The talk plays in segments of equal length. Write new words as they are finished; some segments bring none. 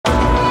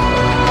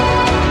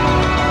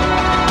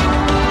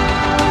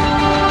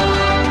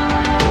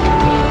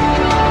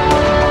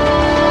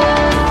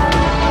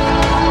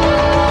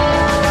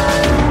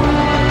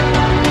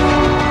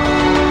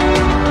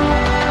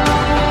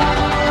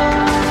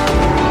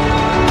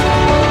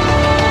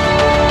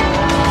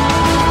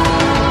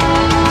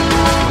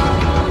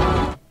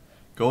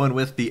going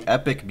with the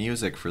epic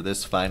music for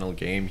this final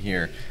game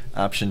here.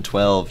 Option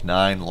 12,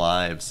 9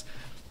 lives.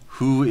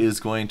 Who is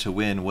going to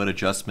win? What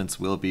adjustments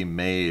will be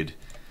made?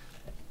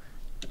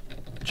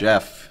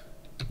 Jeff,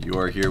 you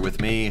are here with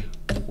me.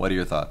 What are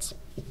your thoughts?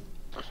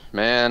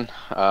 Man,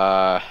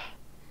 9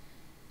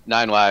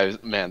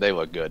 lives, man, they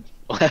look good.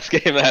 Last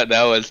game,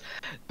 that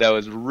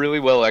was really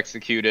well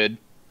executed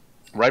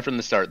right from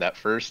the start. That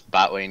first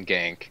bot lane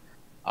gank,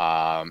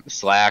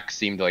 Slack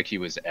seemed like he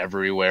was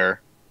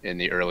everywhere in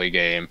the early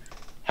game,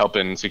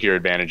 helping secure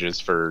advantages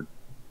for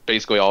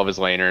basically all of his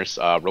laners.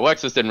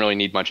 Rolexus didn't really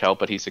need much help,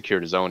 but he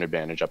secured his own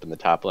advantage up in the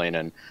top lane,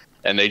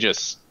 and they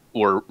just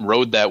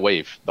rode that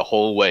wave the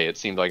whole way. It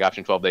seemed like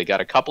Option 12, they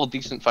got a couple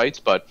decent fights,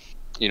 but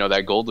you know,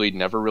 that gold lead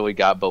never really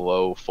got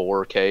below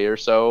 4K or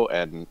so,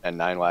 and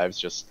 9 lives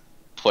just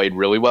played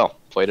really well,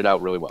 played it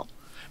out really well.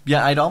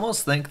 Yeah, I'd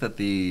almost think that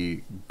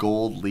the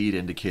gold lead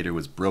indicator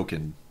was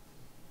broken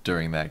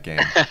during that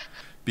game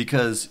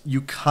because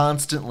you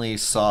constantly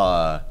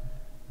saw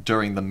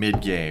during the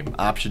mid game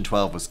Option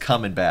 12 was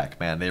coming back,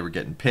 man. They were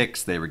getting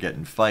picks, they were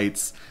getting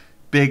fights,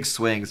 big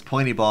swings,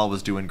 pointy ball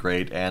was doing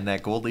great, and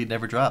that gold lead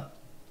never dropped.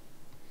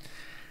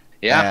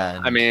 Yeah,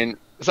 and, I mean,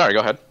 sorry, go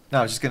ahead. No,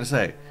 I was just gonna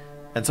say,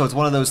 and so it's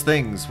one of those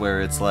things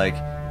where it's like,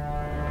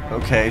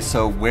 okay,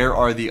 so where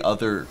are the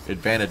other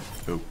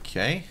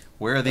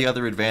where are the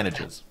other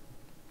advantages?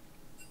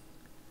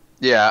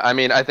 Yeah, I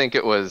mean, I think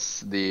it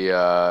was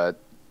the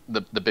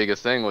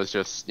biggest thing was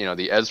just, you know,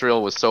 the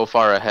Ezreal was so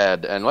far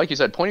ahead, and like you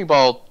said, Pointy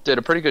Ball did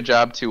a pretty good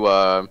job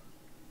to,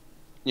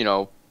 you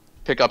know,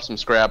 pick up some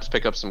scraps,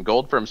 pick up some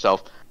gold for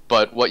himself.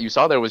 But what you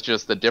saw there was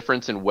just the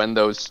difference in when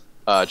those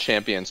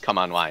champions come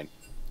online,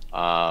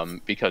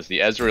 because the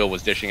Ezreal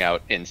was dishing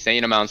out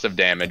insane amounts of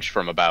damage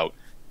from about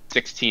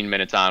 16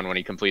 minutes on when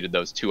he completed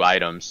those 2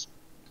 items,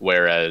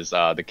 whereas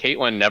the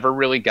Caitlyn never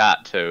really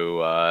got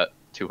to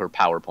her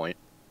power point.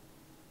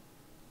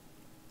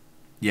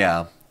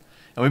 Yeah,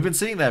 and we've been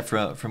seeing that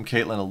from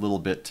Caitlyn a little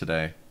bit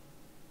today.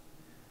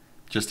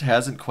 Just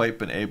hasn't quite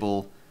been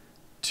able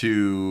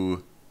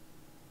to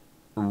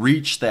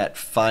reach that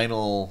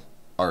final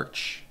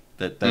arch,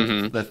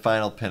 that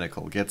final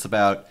pinnacle. Gets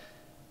about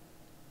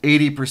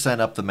 80%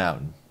 up the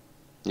mountain.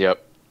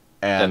 Yep.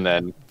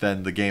 And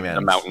then the game ends.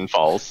 The mountain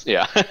falls.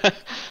 Yeah.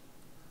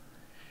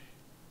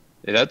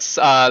 That's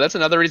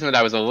another reason that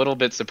I was a little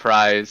bit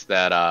surprised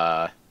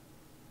that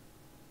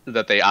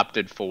that they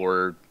opted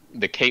for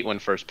the Caitlyn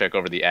first pick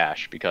over the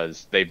Ashe,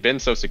 because they've been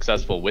so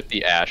successful with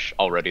the Ashe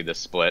already this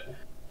split,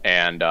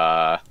 and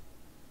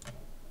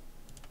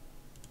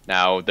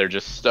now they're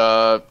just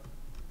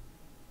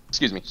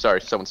excuse me,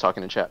 sorry, someone's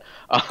talking in chat.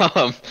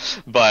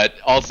 But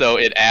also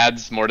it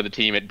adds more to the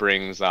team. It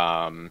brings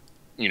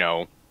you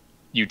know,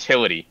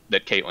 utility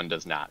that Caitlyn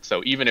does not.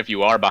 So even if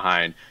you are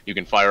behind, you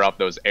can fire off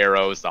those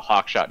arrows. The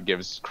hawk shot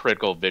gives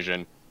critical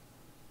vision.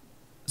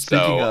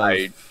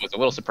 I was a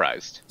little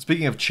surprised.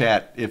 Speaking of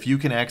chat, if you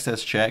can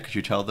access chat, could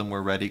you tell them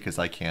we're ready? Because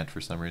I can't for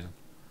some reason.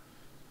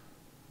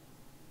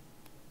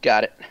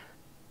 Got it.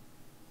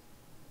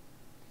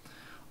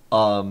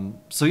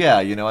 So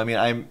yeah, you know, I mean,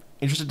 I'm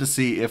interested to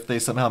see if they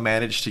somehow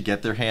manage to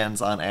get their hands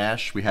on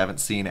Ashe. We haven't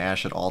seen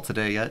Ashe at all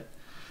today yet.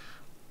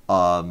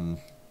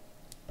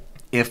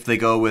 If they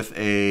go with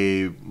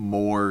a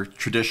more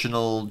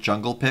traditional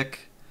jungle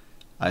pick,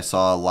 I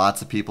saw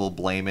lots of people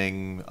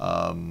blaming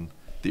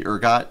the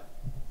Urgot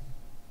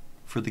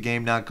for the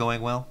game not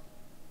going well.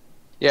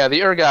 Yeah, the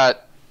Urgot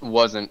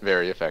wasn't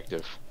very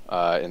effective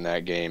in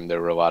that game.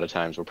 There were a lot of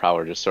times where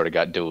Prowler just sort of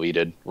got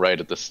deleted right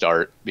at the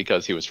start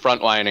because he was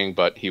frontlining,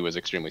 but he was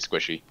extremely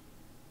squishy.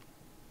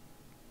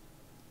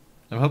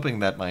 I'm hoping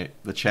that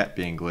the chat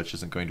being glitched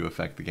isn't going to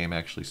affect the game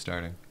actually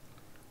starting.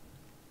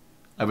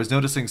 I was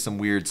noticing some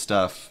weird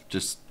stuff,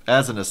 just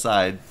as an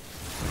aside.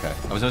 Okay,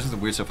 I was noticing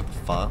some weird stuff with the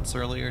fonts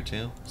earlier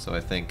too, so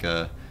I think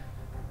the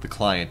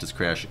client is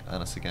crashing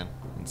on us again.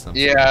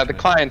 Yeah, the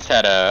client's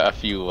had a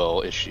few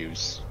little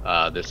issues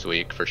this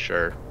week for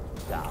sure.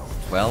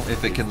 Well,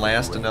 if it can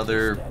last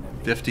another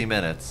 50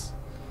 minutes,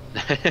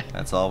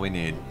 that's all we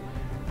need.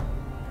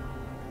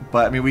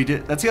 But I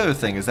mean, that's the other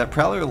thing, is that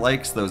Prowler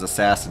likes those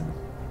assassin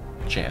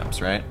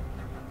champs, right?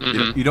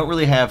 Mm-hmm. You don't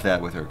really have that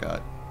with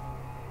Urgot.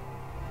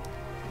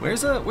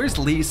 Where's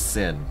Lee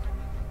Sin?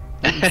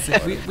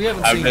 We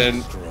haven't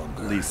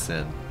seen Lee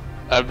Sin.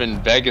 I've been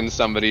begging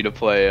somebody to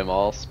play him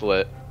all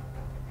split.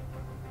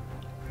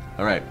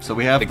 All right, so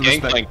we have the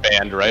Gangplank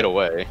banned right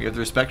away. We have the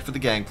respect for the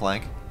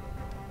Gangplank.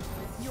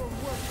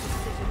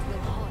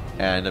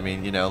 And I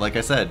mean, you know, like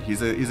I said,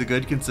 he's a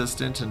good,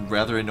 consistent, and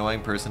rather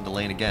annoying person to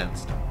lane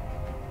against.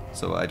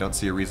 So I don't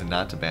see a reason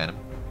not to ban him.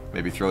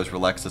 Maybe throws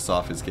Rolexus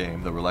off his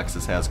game, though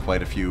Rolexus has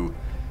quite a few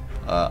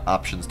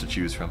options to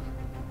choose from.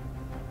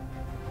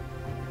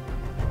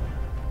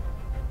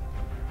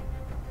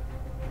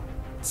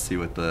 Let's see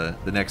what the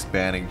next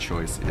banning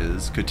choice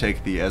is. Could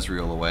take the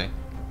Ezreal away.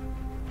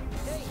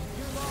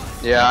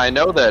 Yeah, I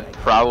know that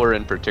Prowler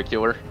in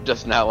particular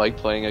does not like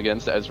playing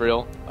against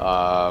Ezreal,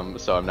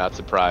 so I'm not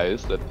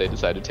surprised that they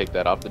decided to take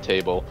that off the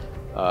table,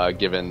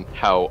 given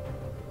how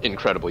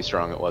incredibly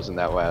strong it was in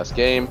that last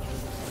game.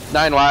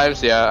 Nine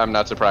Lives, yeah, I'm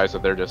not surprised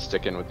that they're just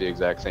sticking with the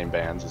exact same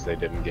bans as they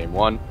did in Game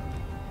 1.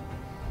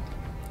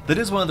 That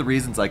is one of the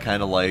reasons I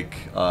kind of like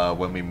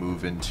when we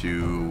move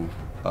into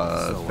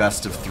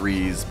best of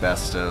threes,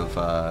 best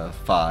of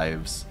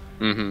fives,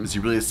 is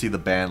you really see the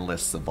ban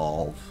lists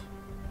evolve.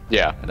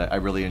 Yeah. And I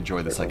really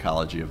enjoy the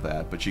psychology of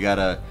that. But you get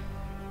a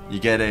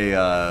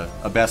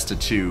best of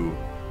two,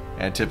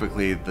 and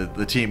typically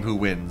the team who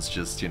wins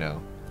just, you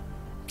know,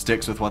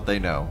 sticks with what they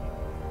know.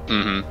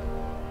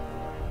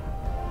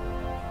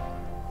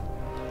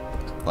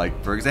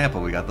 Like, for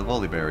example, we got the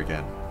Volibear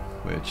again,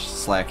 which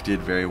Slack did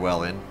very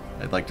well in.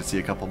 I'd like to see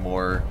a couple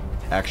more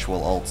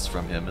actual ults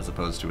from him as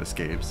opposed to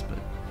escapes, but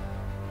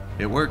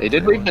it worked. They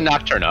did leave the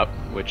Nocturne up,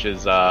 which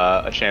is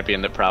a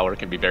champion that Prowler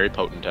can be very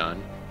potent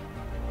on.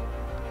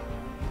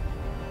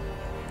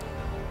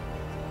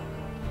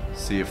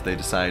 See if they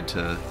decide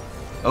to...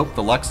 Oh,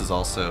 the Lux is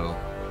also...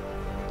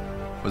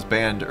 was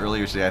banned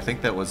earlier today. I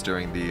think that was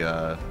during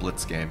the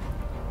Blitz game.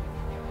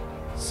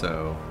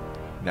 So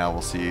now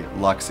we'll see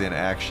Lux in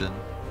action.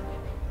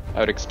 I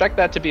would expect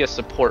that to be a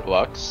support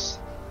Lux.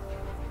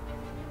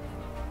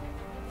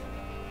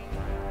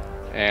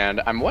 And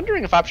I'm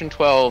wondering if option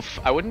 12,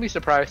 I wouldn't be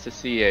surprised to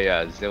see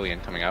a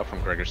Zilean coming out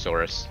from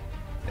Gregosaurus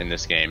in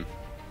this game.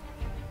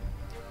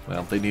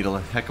 Well, they need a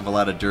heck of a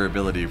lot of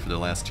durability for their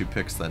last two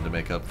picks then to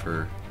make up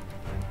for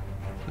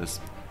this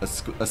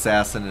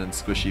assassin and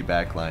squishy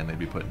backline they'd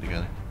be putting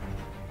together.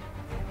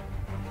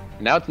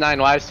 Now it's Nine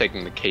Lives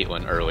taking the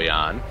Caitlyn early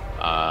on,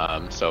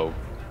 so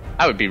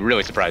I would be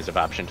really surprised if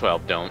option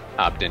 12 don't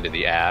opt into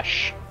the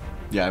Ashe.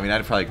 Yeah, I mean,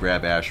 I'd probably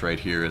grab Ashe right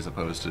here as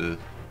opposed to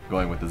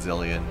going with the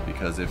Zilean,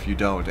 because if you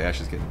don't, Ashe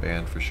is getting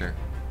banned for sure.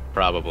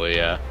 Probably,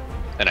 yeah.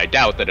 And I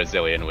doubt that a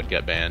Zilean would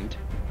get banned.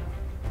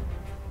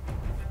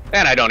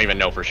 And I don't even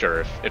know for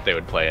sure if they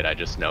would play it. I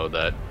just know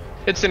that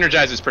it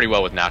synergizes pretty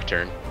well with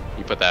Nocturne.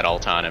 You put that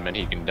ult on him and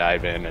he can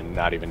dive in and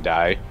not even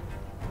die.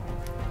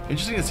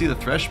 Interesting to see the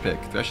Thresh pick.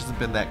 Thresh hasn't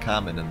been that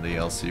common in the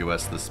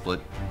LCUS this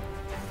split.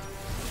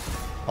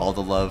 All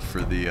the love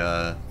for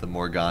the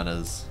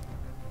Morganas.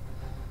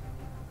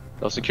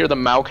 They'll secure the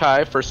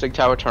Maokai for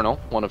Sigtao Eternal,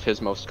 one of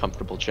his most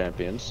comfortable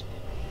champions.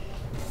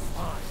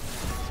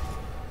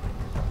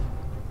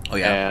 Oh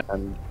yeah.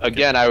 And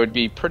again, I would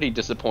be pretty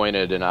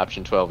disappointed in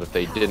option 12 if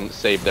they didn't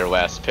save their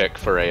last pick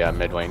for a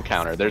mid lane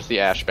counter. There's the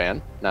Ashe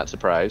ban, not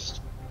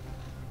surprised.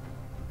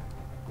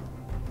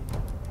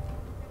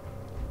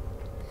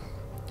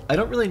 I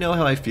don't really know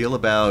how I feel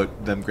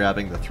about them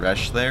grabbing the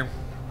Thresh there.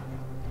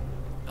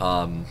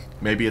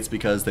 Maybe it's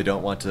because they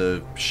don't want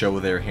to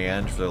show their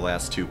hand for their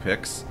last two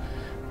picks.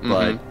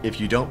 But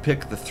if you don't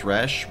pick the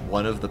Thresh,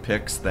 one of the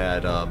picks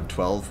that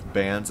 12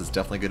 bans is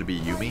definitely going to be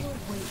Yuumi,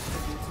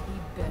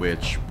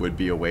 which would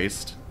be a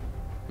waste.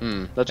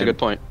 That's a good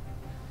point.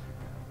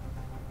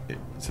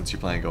 Since you're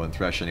planning on going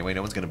Thresh anyway,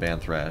 no one's going to ban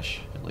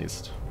Thresh, at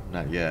least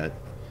not yet.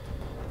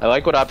 I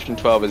like what option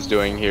 12 is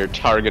doing here,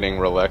 targeting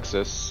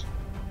Relexus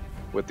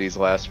with these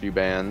last few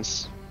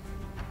bans.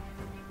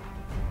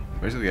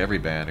 Basically every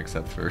ban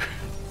except for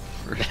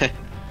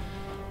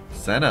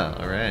Senna,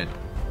 alright.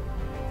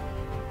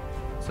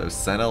 So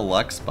Senna,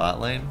 Lux, bot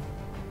lane?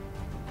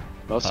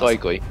 Most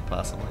likely.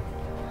 Possibly.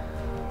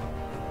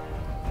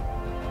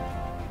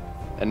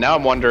 And now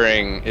I'm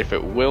wondering if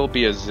it will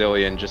be a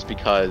Zilean just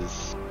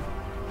because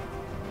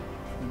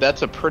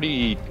that's a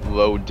pretty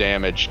low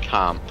damage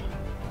comp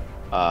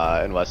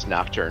unless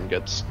Nocturne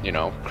gets, you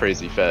know,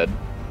 crazy fed.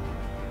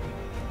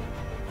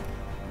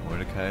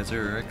 Mordekaiser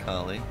or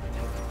Akali?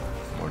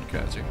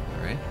 Mordekaiser,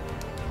 alright.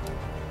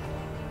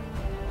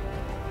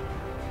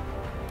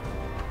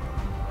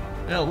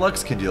 Yeah,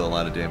 Lux can deal a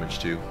lot of damage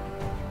too.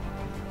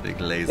 Big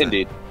laser.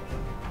 Indeed.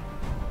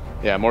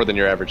 Yeah, more than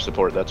your average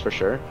support, that's for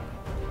sure.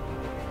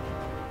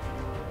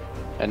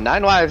 And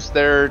Nine Lives,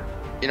 they're,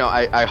 you know,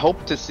 I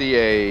hope to see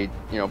a,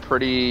 you know,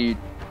 pretty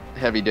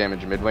heavy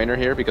damage mid laner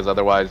here, because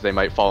otherwise they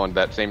might fall into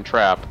that same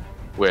trap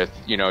with,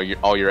 you know,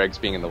 all your eggs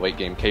being in the late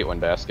game Caitlyn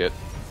basket.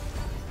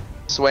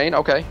 Swain,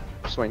 okay.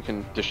 Swain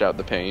can dish out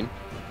the pain.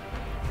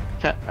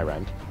 I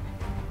rhymed.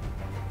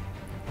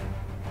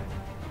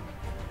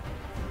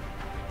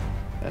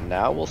 And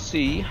now we'll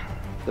see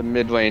the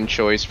mid lane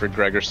choice for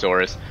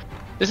Gregosaurus.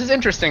 This is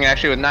interesting,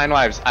 actually, with Nine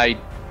Lives.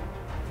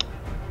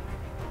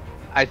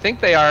 I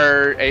think they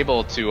are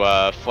able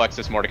to flex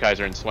this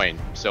Mordekaiser and Swain.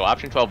 So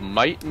option 12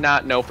 might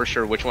not know for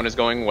sure which one is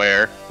going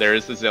where. There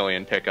is the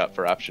Zilean pickup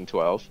for option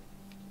 12.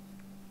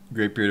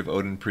 Great Beard of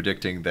Odin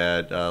predicting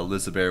that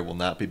Lizabear will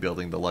not be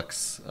building the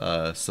Lux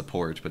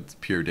support, but it's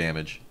pure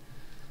damage.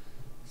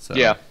 So,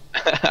 yeah,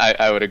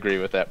 I would agree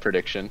with that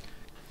prediction.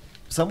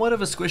 Somewhat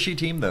of a squishy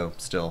team, though,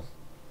 still.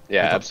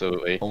 Yeah,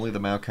 absolutely. Only the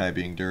Maokai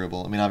being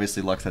durable. I mean,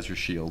 obviously Lux has her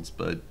shields,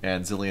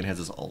 and Zilean has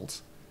his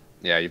ult.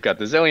 Yeah, you've got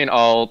the Zilean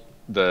ult,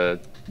 the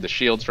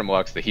shields from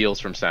Lux, the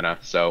heals from Senna.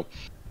 So,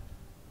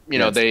 you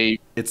know,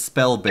 it's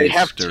spell-based they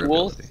have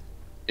durability. Tools.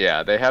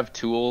 Yeah, they have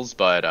tools,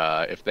 but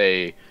if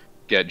they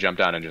get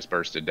jumped on and just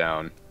bursted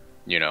down,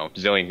 you know,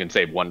 Zilean can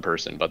save one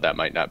person, but that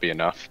might not be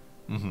enough.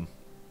 Mm-hmm.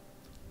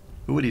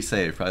 Who would he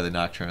save? Probably the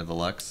Nocturne or the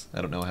Lux.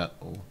 I don't know how.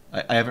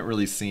 I haven't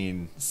really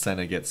seen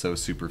Senna get so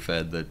super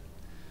fed that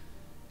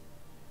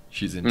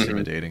she's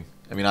intimidating.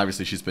 I mean,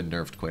 obviously she's been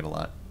nerfed quite a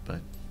lot, but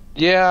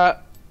Yeah,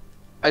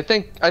 I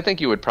think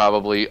you would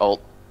probably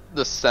ult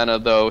the Senna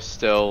though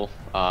still,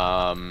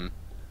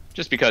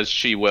 just because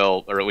she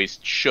will, or at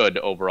least should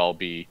overall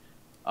be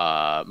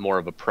more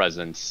of a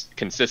presence,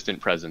 consistent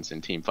presence in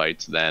team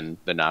fights than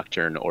the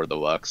Nocturne or the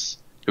Lux,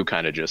 who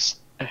kind of just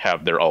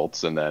have their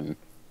ults and then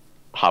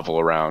hovel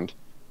around.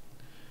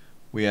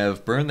 we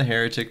have Burn the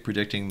Heretic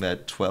predicting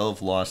that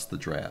 12 lost the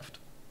draft.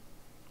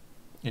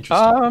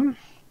 Interesting.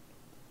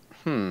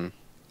 Hmm.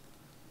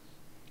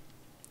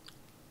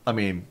 I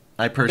mean,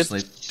 I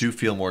personally do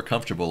feel more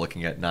comfortable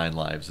looking at 9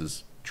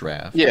 Lives'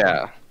 draft.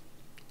 Yeah.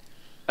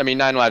 I mean,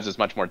 Nine Lives is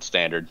much more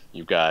standard.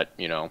 You've got,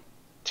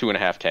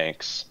 2.5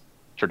 tanks,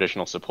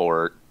 traditional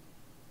support,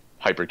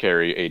 hyper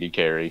carry, AD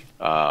carry.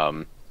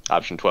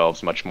 Option 12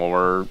 is much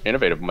more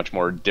innovative, much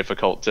more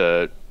difficult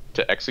to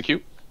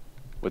execute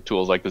with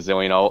tools like the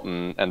Zillion ult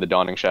and the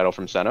Dawning Shadow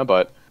from Senna.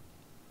 But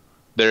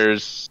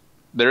there's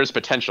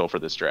potential for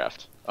this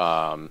draft,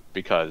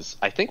 because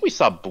I think we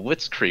saw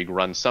Blitzkrieg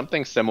run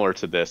something similar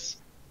to this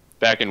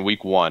back in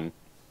week 1.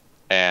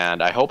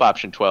 And I hope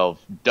option 12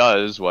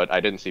 does what I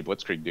didn't see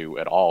Blitzkrieg do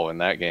at all in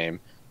that game,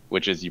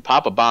 which is you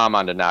pop a bomb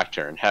onto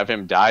Nocturne, have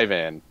him dive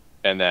in,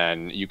 and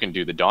then you can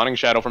do the Dawning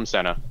Shadow from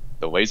Senna,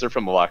 the laser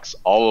from Lux,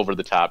 all over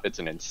the top. It's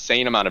an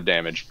insane amount of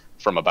damage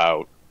from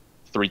about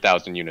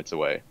 3,000 units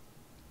away.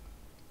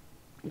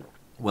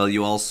 Well,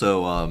 you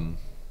also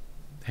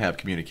have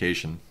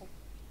communication.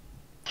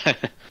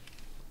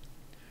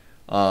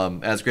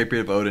 As Greatbeard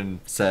of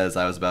Odin says,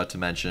 I was about to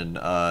mention,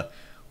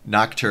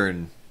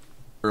 Nocturne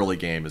early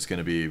game is going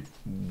to be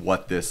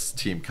what this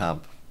team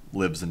comp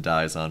lives and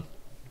dies on.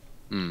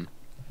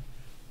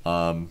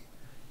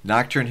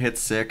 Nocturne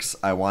hits 6.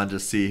 I wanted to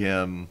see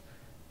him,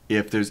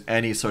 if there's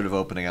any sort of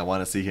opening, I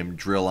want to see him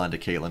drill onto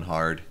Caitlyn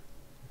hard.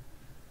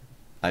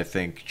 I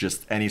think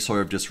just any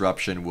sort of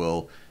disruption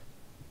will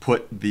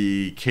put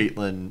the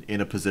Caitlyn in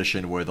a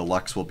position where the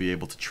Lux will be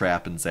able to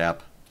trap and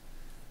zap.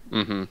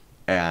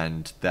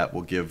 And that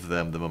will give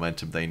them the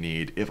momentum they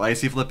need. If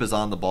Icy Flip is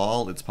on the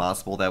ball, it's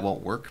possible that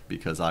won't work,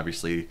 because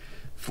obviously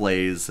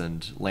Flays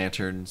and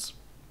Lanterns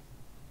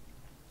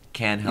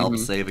can help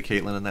save a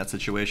Caitlyn in that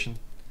situation.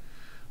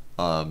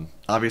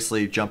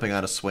 Obviously, jumping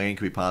on a Swain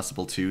could be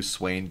possible too.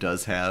 Swain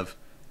does have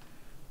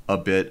a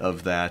bit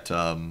of that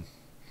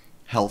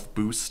health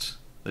boost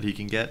that he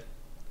can get.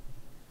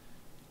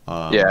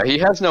 Yeah, he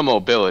has no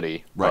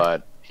mobility, Right.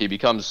 but he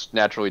becomes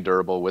naturally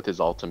durable with his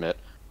ultimate.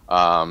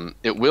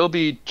 It will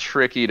be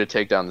tricky to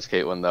take down this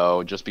Caitlyn,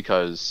 though, just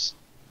because,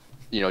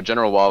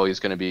 General Wally is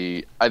going to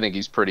be, I think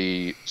he's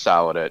pretty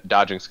solid at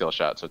dodging skill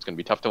shots, so it's going to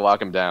be tough to lock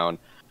him down.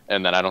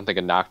 And then I don't think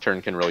a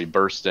Nocturne can really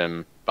burst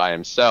him by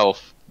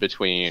himself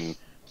between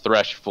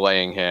Thresh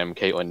flaying him,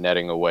 Caitlyn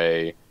netting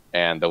away,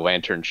 and the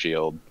Lantern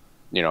shield.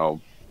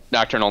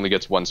 Nocturne only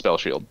gets 1 spell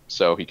shield,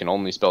 so he can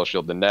only spell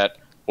shield the net,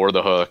 or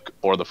the hook,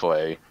 or the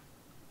flay.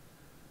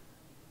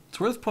 It's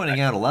worth pointing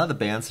out, a lot of the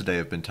bans today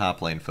have been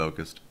top lane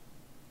focused.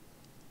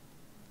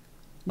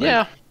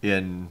 Yeah.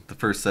 In the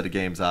first set of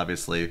games,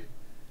 obviously,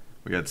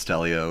 we got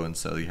Stelio, and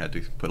so you had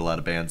to put a lot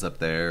of bans up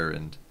there,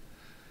 and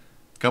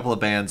a couple of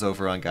bans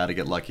over on Gotta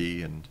Get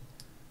Lucky and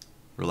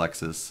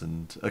Relexus,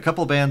 and a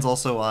couple of bans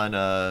also on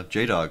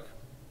J-Dog,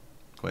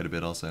 quite a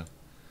bit also. So,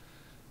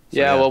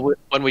 yeah, well,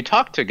 when we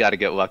talked to Gotta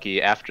Get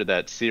Lucky after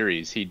that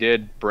series, he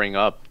did bring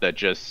up that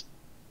just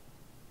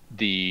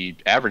the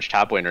average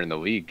top laner in the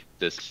league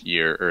this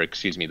year, or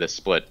excuse me, this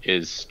split,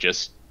 is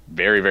just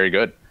very, very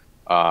good.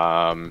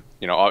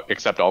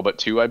 Except all but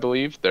 2, I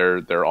believe.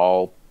 They're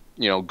all,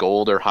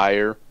 gold or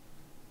higher.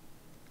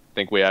 I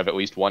think we have at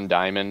least 1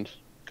 diamond,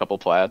 a couple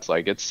plats.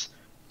 Like, it's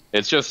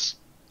just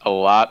a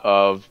lot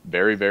of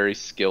very, very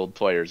skilled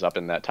players up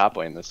in that top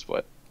lane this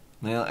split.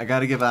 Well, I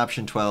gotta give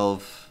option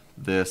 12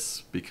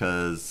 this,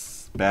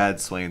 because bad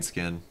Swain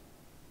skin.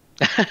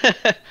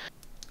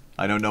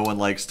 I know no one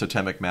likes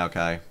Totemic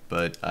Maokai,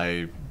 but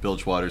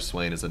Bilgewater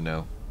Swain is a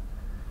no.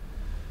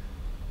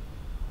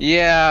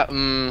 Yeah,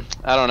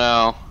 I don't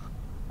know.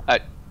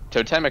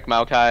 Totemic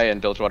Maokai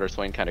and Bilgewater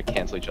Swain kind of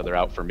cancel each other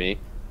out for me,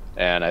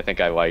 and I think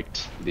I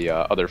liked the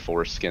other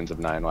 4 skins of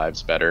 9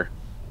 Lives better.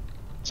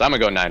 So I'm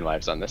gonna go 9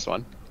 Lives on this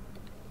one.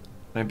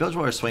 I mean,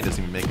 Bilgewater Swain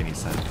doesn't even make any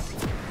sense.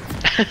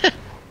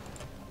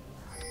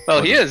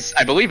 Well, he is,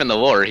 I believe in the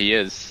lore, he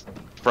is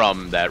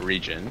from that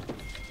region.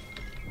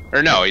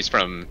 Or no, he's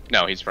from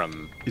Noxus.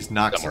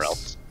 somewhere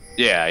else.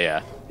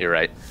 Yeah, you're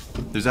right.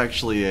 There's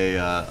actually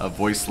a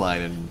voice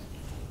line in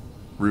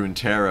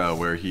Runeterra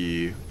where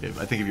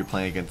I think if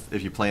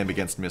you play him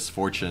against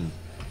Misfortune,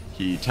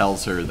 he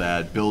tells her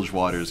that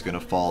Bilgewater is going to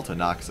fall to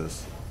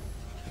Noxus,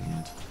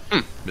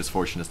 and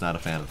Misfortune is not a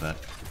fan of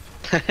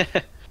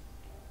that.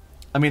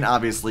 I mean,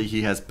 obviously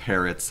he has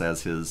parrots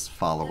as his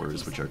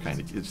followers, which are kind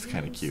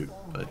of cute,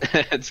 but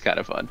It's kind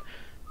of fun.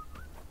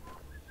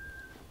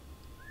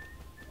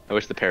 I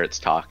wish the parrots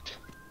talked.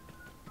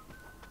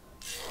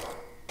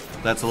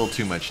 that's a little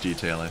too much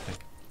detail, I think.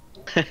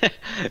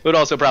 It would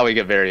also probably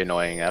get very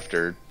annoying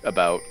after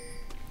about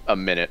a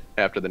minute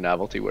after the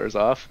novelty wears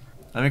off.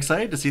 I'm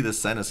excited to see this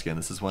Senna skin.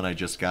 This is one I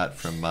just got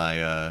from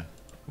my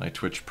my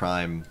Twitch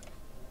Prime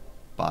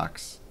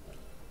box,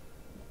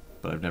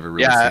 but I've never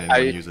really seen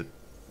anyone use it.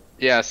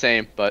 Yeah,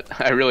 same.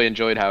 But I really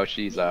enjoyed how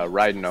she's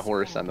riding a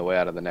horse on the way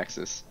out of the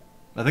Nexus.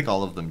 I think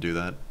all of them do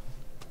that.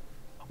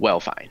 Well,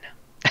 fine.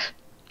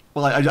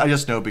 Well, I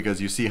just know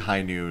because you see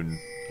High Noon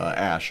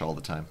Ash all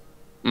the time.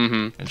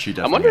 Mm-hmm. And she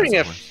definitely I'm wondering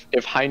has a horse.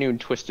 if High Noon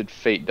Twisted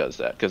Fate does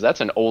that, because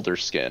that's an older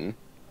skin.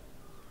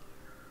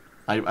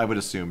 I would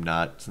assume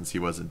not, since he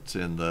wasn't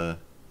in the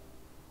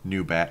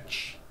new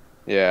batch.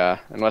 Yeah,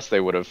 unless they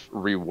would have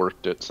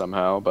reworked it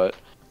somehow, but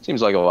it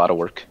seems like a lot of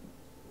work.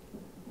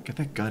 God,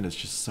 that gun is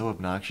just so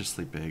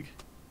obnoxiously big.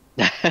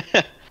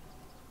 I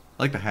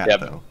like the hat,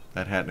 though.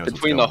 That hat knows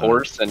Between what's the going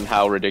horse and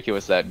how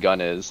ridiculous that gun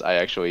is, I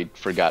actually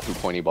forgot who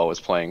Pointy Ball was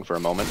playing for a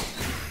moment.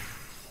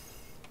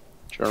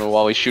 General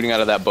Wally shooting out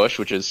of that bush,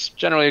 which is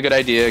generally a good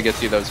idea. It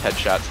gets you those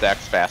headshot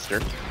stacks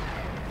faster.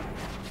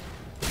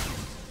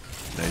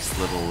 Nice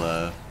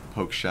little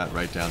poke shot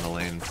right down the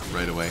lane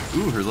right away.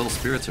 Ooh, her little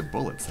spirits are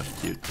bullets.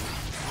 That's cute.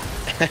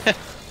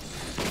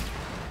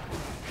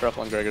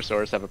 Truffle and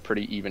Gregosaurus have a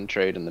pretty even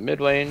trade in the mid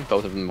lane,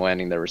 both of them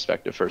landing their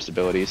respective first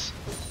abilities.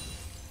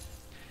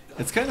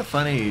 It's kind of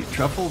funny,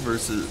 Truffle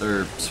versus,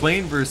 or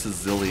Swain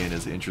versus Zillion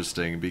is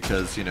interesting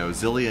because, you know,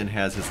 Zillion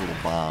has his little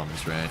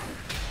bombs, right?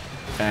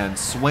 And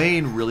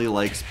Swain really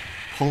likes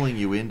pulling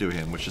you into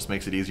him, which just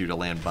makes it easier to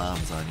land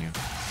bombs on you.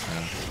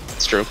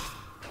 It's true.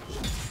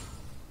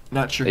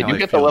 Not sure they how do I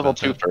get feel the level about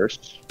 2 that.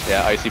 first.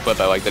 Yeah, Icy Flip,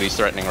 I like that he's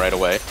threatening right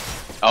away.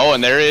 Oh,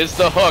 and there is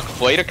the hook.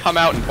 Flay to come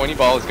out, and Pointy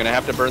Ball is going to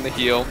have to burn the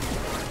heal.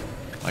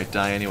 Might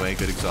die anyway,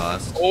 good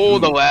exhaust. Oh, Ooh.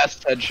 the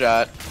last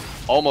headshot.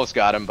 Almost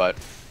got him, but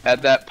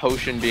had that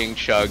potion being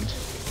chugged.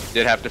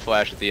 Did have to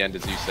flash at the end,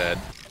 as you said.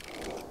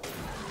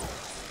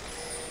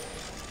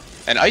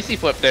 And Icy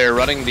Flip there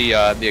running the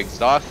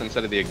exhaust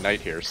instead of the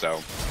ignite here,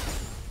 so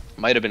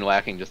might have been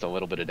lacking just a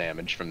little bit of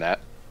damage from that.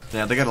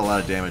 Yeah, they got a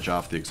lot of damage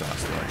off the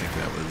exhaust, though. I think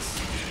that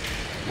was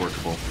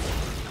workable.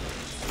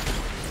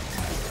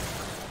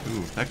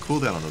 Ooh, that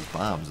cooldown on those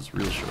bombs is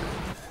real short.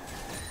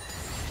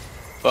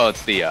 Well,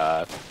 it's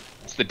the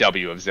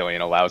W of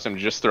Zillion allows him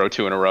to just throw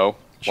 2 in a row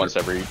once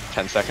every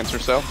 10 seconds or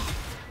so.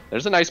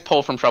 There's a nice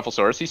pull from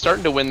Trufflesaurus. He's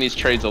starting to win these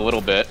trades a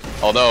little bit,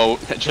 although,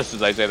 just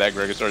as I say that,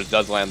 Gregosaurus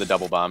does land the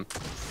double bomb.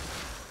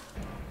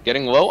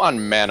 Getting low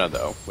on mana,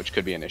 though, which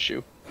could be an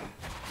issue.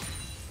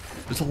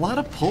 There's a lot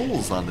of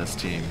pulls on this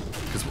team.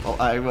 Because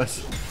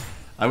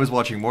I was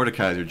watching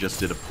Mordecai who just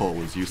did a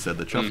pull, as you said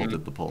that Truffle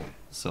did the pull.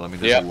 So I mean,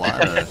 there's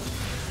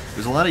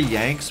a lot of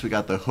yanks. We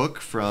got the hook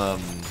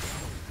from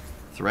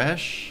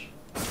Thresh.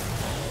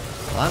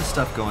 A lot of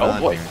stuff going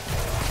on here.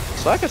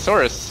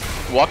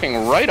 Slackosaurus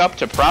walking right up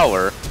to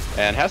Prowler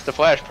and has to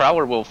flash.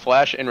 Prowler will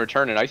flash in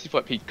return, and Icy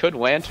Flip, he could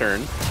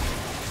Lantern.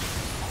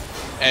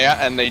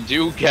 And they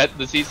do get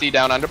the CC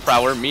down onto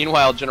Prowler.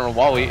 Meanwhile, General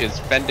Wally is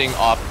fending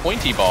off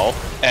Pointy Ball,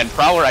 and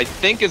Prowler, I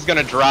think, is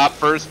going to drop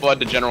first blood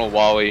to General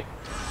Wally,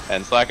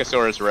 and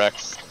Slackosaurus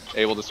Rex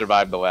able to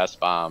survive the last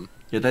bomb.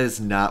 Yeah, that is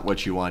not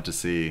what you want to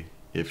see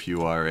if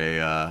you are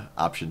a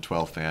Option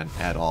 12 fan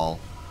at all.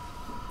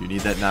 You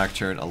need that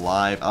Nocturne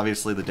alive.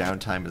 Obviously, the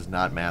downtime is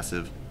not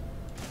massive,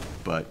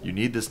 but you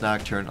need this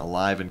Nocturne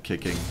alive and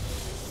kicking.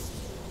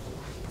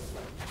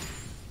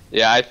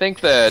 Yeah, I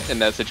think that in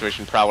that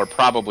situation, Prowler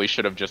probably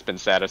should have just been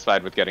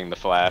satisfied with getting the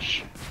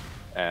flash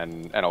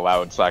and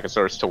allowed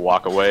Slackosaurus to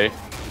walk away.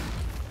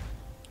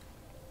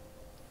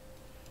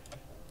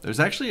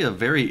 There's actually a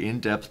very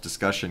in-depth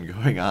discussion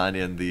going on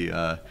in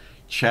the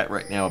chat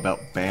right now about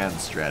ban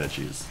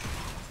strategies,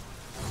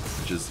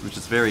 which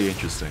is very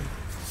interesting.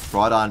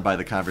 Brought on by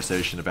the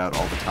conversation about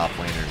all the top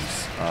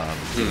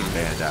laners being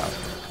banned out.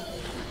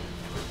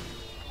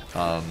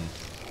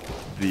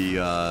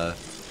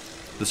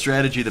 The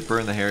strategy that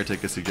Burn the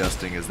Heretic is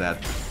suggesting is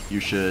that you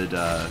should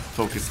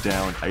focus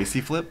down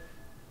Icy Flip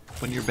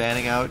when you're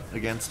banning out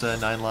against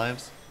 9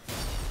 lives.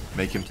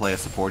 Make him play a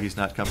support he's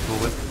not comfortable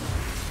with.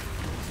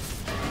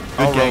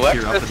 Good gank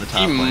here up in the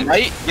top lane.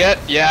 Might get,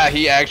 yeah,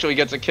 he actually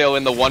gets a kill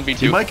in the 1v2.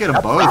 He might get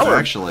them both,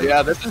 actually.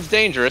 Yeah, this is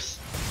dangerous.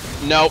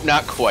 Nope,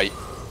 not quite.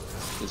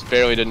 Just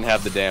barely didn't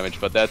have the damage,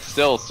 but that's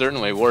still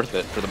certainly worth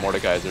it for the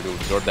Mordekaiser to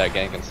absorb that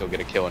gank and still get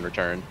a kill in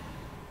return.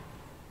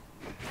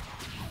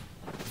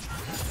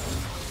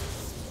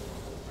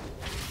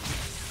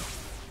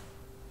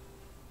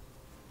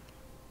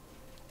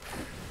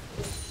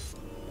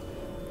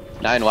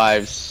 Nine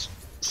lives,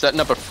 setting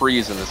up a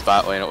freeze in the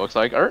spot lane, it looks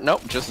like. Or,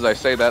 nope, just as I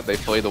say that, they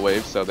play the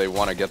wave, so they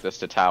want to get this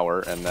to tower,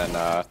 and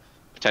then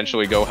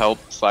potentially go help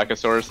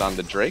Slackosaurus on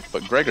the Drake,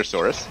 but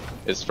Gregosaurus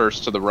is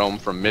first to the roam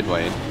from mid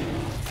lane.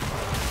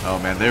 Oh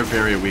man, they're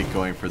very weak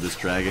going for this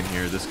dragon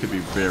here. This could be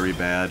very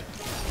bad.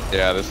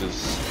 Yeah, this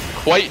is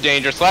quite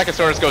dangerous.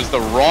 Slackosaurus goes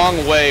the wrong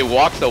way,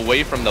 walks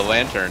away from the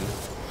Lantern.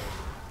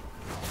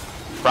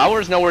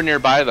 Prowler's nowhere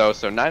nearby though,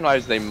 so 9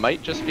 lives, they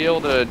might just be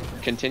able to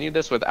continue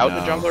this without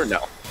the jungler?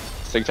 No.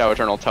 Sig Tau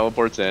Eternal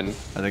teleports in.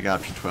 I think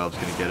option 12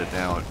 is going to get it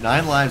now.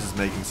 9 Lives is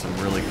making some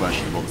really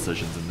questionable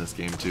decisions in this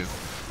game, too.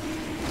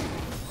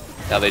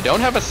 Now, they don't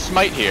have a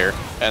smite here,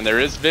 and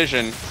there is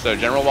vision, so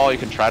General Wally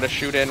can try to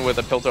shoot in with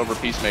a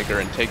Piltover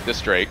Peacemaker and take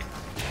this Drake.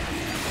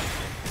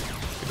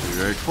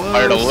 Very close.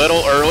 Fired a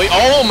little early.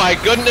 Oh my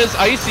goodness,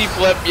 Icy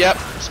Flip. Yep,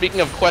 speaking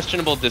of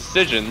questionable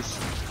decisions.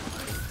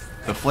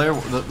 The flare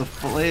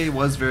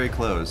was very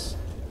close.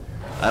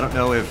 I don't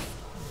know if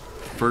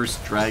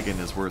first Dragon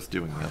is worth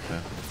doing that,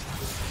 though.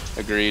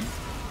 Agreed.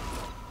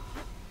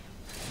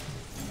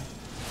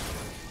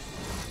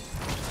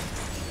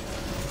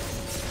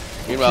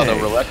 Meanwhile, though,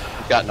 Roulette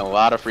has gotten a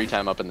lot of free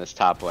time up in this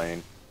top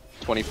lane.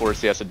 24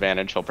 CS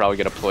advantage. He'll probably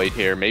get a plate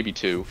here, maybe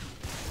 2.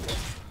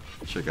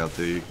 Check out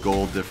the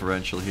gold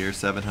differential here,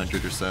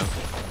 700 or so.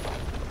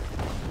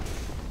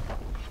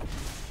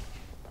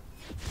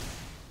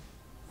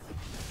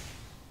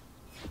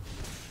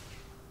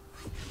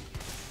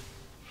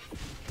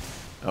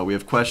 We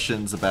have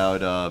questions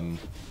about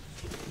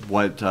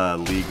what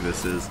league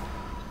this is.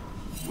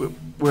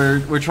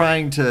 We're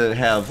trying to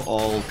have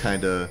all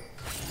kind of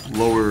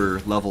lower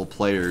level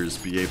players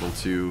be able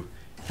to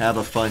have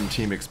a fun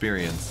team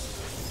experience.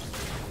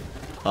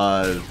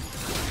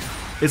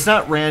 It's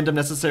not random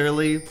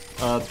necessarily,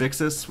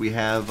 Vixis. We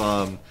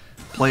have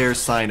players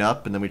sign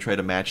up and then we try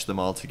to match them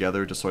all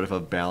together to sort of a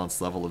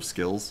balanced level of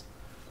skills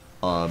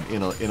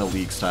in a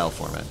league style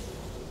format.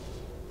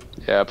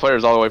 Yeah,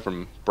 players all the way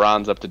from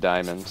bronze up to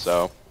diamond,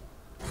 so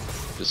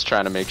just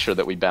trying to make sure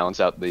that we balance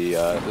out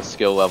the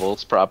skill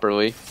levels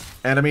properly.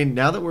 And I mean,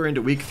 now that we're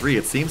into week 3,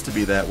 it seems to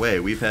be that way.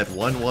 We've had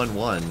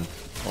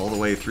 1-1-1 all the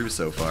way through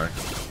so far.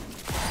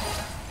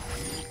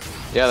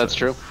 Yeah, that's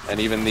true. And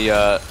even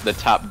the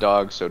top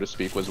dog, so to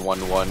speak, was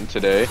 1-1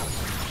 today.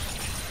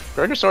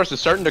 Gregosaurus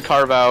is starting to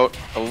carve out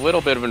a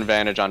little bit of an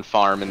advantage on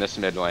farm in this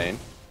mid lane.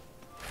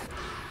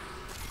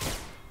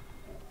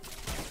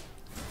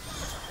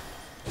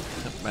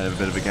 Might have a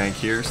bit of a gank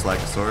here,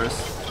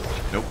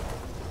 Slackosaurus. Nope.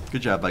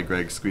 Good job by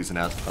Greg squeezing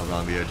out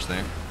along the edge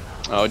there.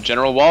 Oh,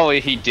 General Wally,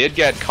 he did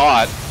get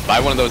caught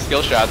by one of those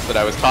skill shots that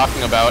I was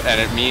talking about,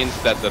 and it means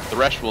that the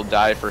Thresh will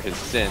die for his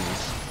sins.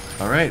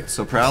 Alright,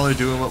 so Prowler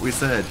doing what we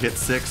said. Hit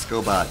 6,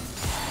 go bot.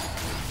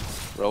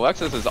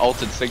 Rolexus has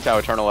ulted Sig Tau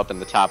Eternal up in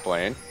the top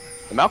lane.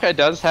 The Maokai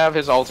does have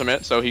his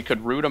ultimate, so he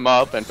could root him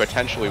up and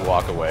potentially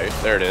walk away.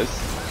 There it is.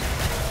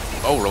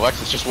 Oh,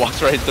 Rolexus just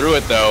walks right through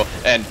it, though,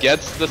 and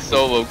gets the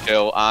solo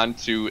kill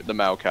onto the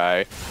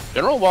Maokai.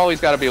 General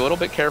Wally's got to be a little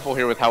bit careful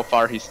here with how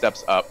far he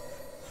steps up.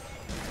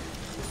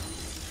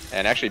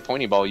 And actually,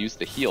 Pointy Ball used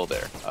the heal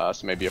there,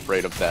 so maybe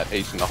afraid of that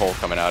ace in the hole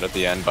coming out at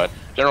the end, but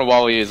General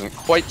Wally isn't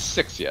quite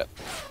 6 yet.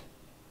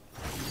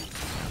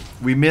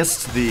 We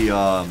missed the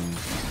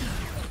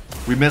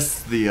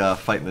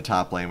fight in the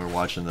top lane. We're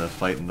watching the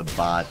fight in the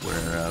bot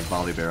where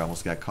Volibear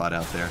almost got caught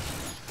out there.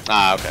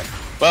 Ah, okay.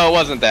 Well, it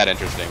wasn't that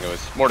interesting. It was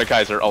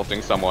Mordekaiser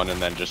ulting someone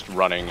and then just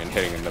running and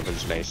hitting them with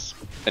his mace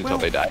until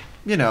they die.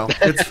 You know,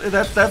 that's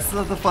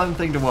the fun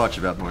thing to watch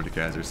about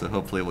Mordekaiser, so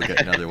hopefully we'll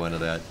get another one of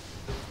that.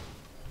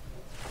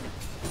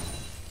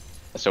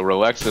 So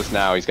Rolexus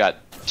now, he's got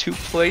 2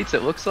 plates,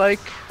 it looks like,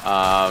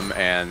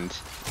 and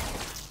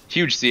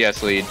huge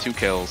CS lead, 2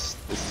 kills.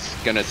 This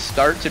is going to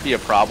start to be a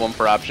problem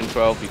for option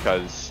 12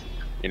 because,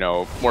 you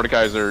know,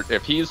 Mordekaiser,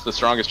 if he's the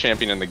strongest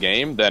champion in the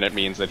game, then it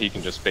means that he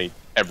can just make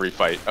every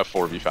fight a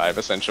 4v5,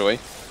 essentially.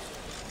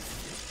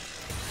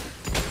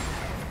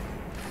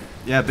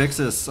 Yeah,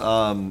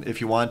 Vixis,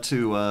 if you want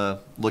to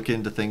look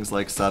into things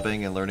like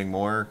subbing and learning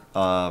more,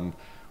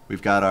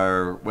 we've got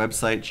our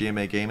website,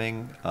 GMA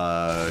Gaming.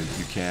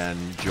 You can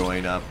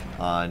join up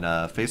on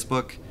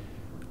Facebook.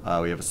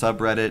 We have a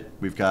subreddit.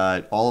 We've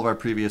got all of our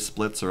previous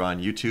splits are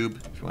on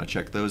YouTube, if you want to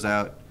check those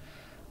out.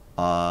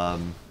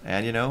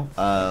 And, you know,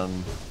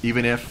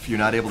 even if you're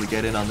not able to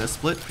get in on this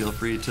split, feel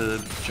free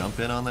to jump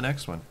in on the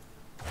next one.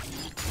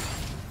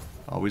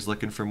 Always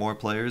looking for more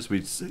players.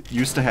 We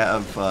used to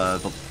have,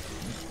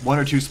 1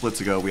 or 2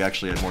 splits ago, we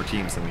actually had more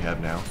teams than we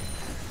have now.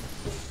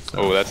 So.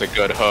 Oh, that's a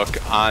good hook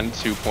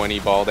onto Pointy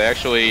Ball. They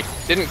actually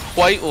didn't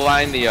quite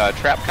line the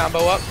trap combo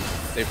up.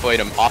 They played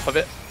him off of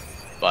it,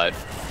 but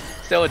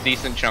still a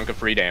decent chunk of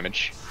free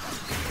damage.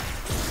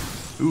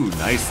 Ooh,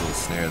 nice little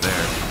snare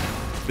there.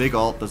 Big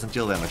ult, doesn't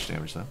deal that much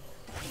damage though.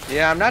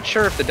 Yeah, I'm not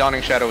sure if the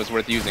Dawning Shadow is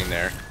worth using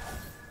there.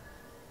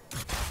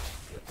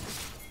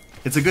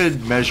 It's a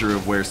good measure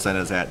of where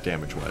Senna's at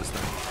damage-wise though.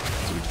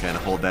 So we can kind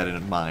of hold that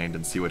in mind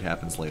and see what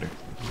happens later.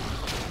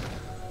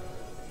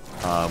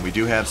 We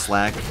do have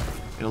Slack.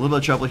 In a little bit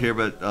of trouble here,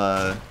 but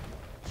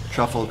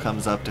Truffle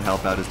comes up to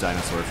help out his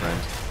dinosaur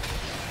friend.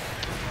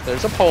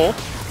 There's a pull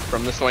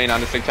from this lane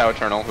onto Sig Tau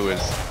Eternal, who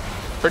is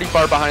pretty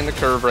far behind the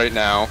curve right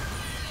now.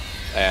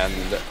 And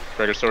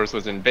Gregosaurus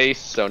was in base,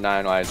 so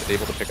Nine is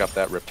able to pick up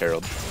that Rift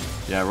Herald.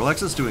 Yeah,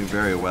 Rolex is doing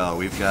very well.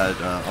 We've got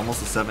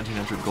almost a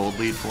 1700 gold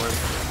lead for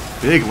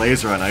him. Big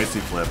laser on Icy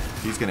Flip.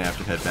 He's going to have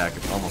to head back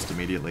almost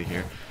immediately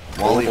here.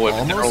 Wally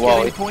almost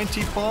getting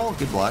Pointy Ball.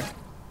 Good block.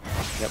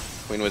 Yep,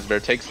 Queen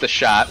Wizbear takes the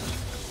shot.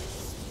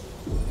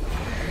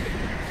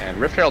 And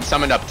Rift Herald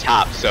summoned up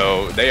top,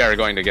 so they are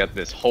going to get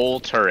this whole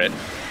turret.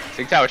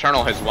 Sigtao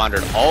Eternal has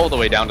wandered all the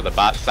way down to the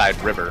bot side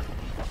river.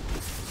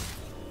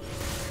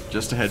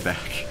 Just to head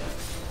back.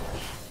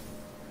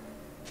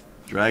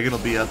 Dragon will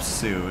be up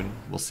soon.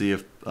 We'll see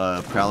if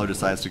Prowler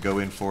decides to go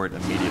in for it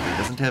immediately. He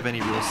doesn't have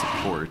any real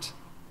support.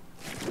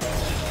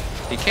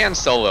 He can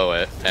solo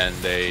it, and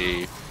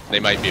they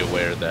might be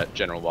aware that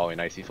General Wally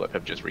and Icy Flip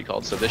have just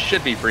recalled, so this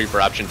should be free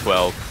for option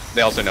 12.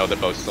 They also know that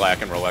both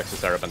Slack and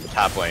Rolexus are up in the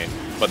top lane,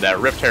 but that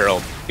Rift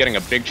Herald getting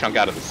a big chunk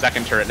out of the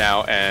second turret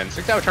now, and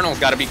Sigtao Eternal's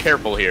got to be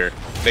careful here.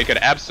 They could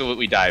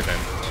absolutely dive in.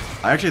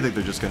 I actually think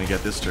they're just going to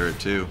get this turret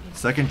too.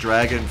 Second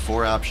Dragon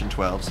for option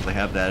 12, so they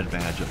have that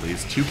advantage at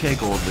least. 2k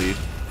gold lead.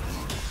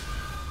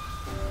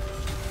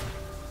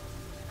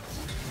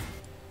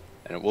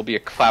 And it will be a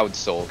Cloud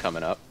Soul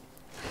coming up.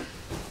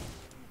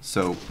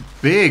 So,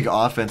 big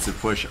offensive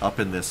push up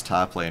in this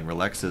top lane.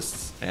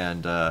 Rolexus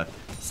and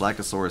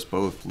Slackosaurus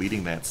both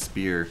leading that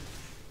spear.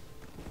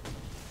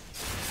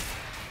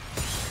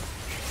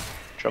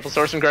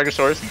 Trufflesaurus and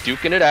Gregosaurus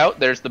duking it out.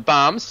 There's the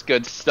bombs.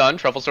 Good stun.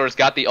 Trufflesaurus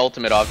got the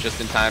ultimate off just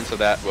in time, so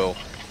that will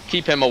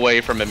keep him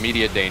away from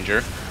immediate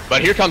danger.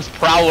 But here comes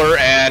Prowler,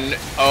 and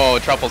oh,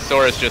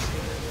 Trufflesaurus just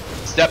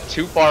stepped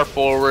too far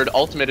forward.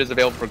 Ultimate is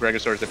available for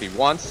Gregosaurus if he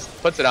wants.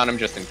 Puts it on him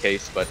just in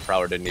case, but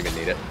Prowler didn't even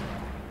need it.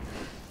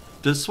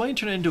 Does Swain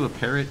turn into a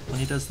parrot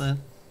when he does that?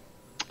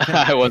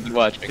 I wasn't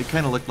watching. It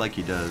kind of looked like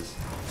he does.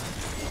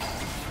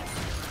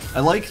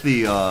 I like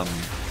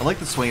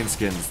the Swain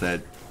skins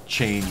that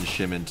change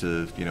him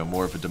into, you know,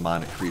 more of a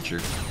demonic creature.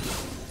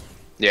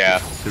 Yeah.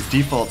 His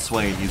default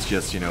Swain, he's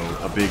just, you know,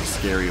 a big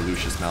scary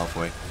Lucius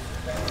Malfoy.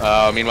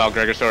 Meanwhile,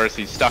 Gregosaurus,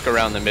 he's stuck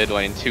around the mid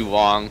lane too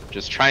long,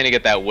 just trying to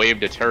get that wave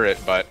to turret,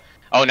 but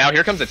oh, now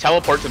here comes a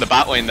teleport to the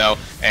bot lane, though,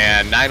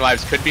 and Nine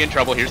Lives could be in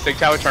trouble. Here's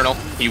Sigtao Eternal.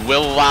 He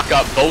will lock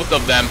up both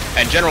of them,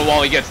 and General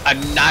Wally gets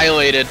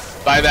annihilated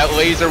by that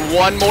laser.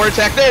 One more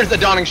attack. There's the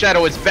Dawning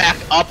Shadow. It's back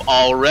up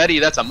already.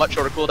 That's a much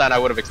shorter cooldown I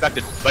would have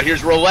expected. But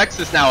here's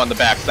Rolexus now on the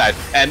backside,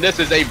 and this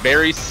is a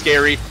very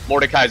scary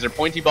Mordekaiser.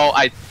 Pointy Ball,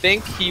 I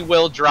think he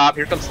will drop.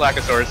 Here comes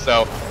Slackosaurus,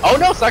 so oh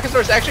no,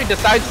 Slackosaurus actually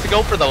decides to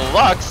go for the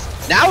Lux.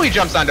 Now he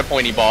jumps onto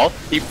Pointy Ball.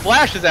 He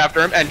flashes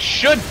after him and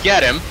should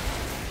get him.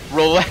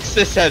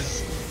 Rolexus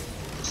has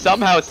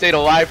somehow stayed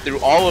alive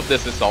through all of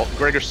this assault.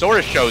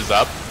 Gregosaurus shows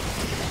up,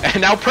 and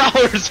now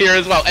Prowler's here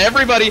as well.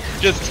 Everybody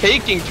just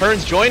taking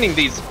turns joining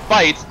these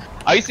fights.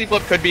 Icy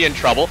Flip could be in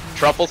trouble.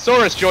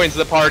 Trufflesaurus joins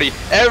the party.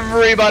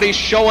 Everybody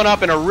showing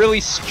up in a really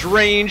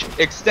strange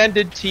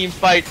extended team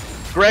fight.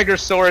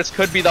 Gregosaurus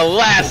could be the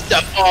last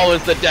of all,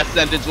 as the death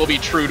sentence will be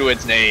true to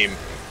its name.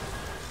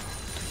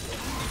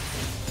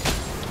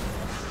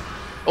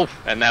 Oh,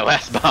 and that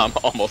last bomb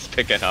almost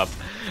picking up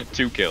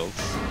 2 kills.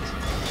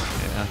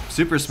 Yeah.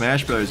 Super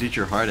Smash Bros. Eat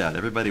your heart out.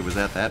 Everybody was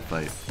at that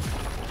fight.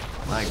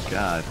 My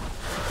god.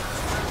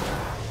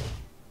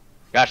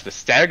 Gosh, the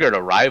staggered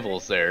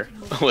arrivals there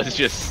was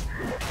just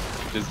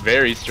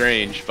very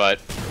strange,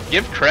 but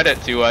give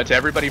credit to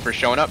everybody for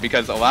showing up,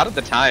 because a lot of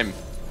the time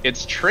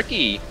it's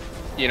tricky,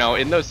 you know,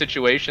 in those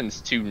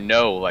situations to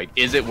know, like,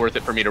 is it worth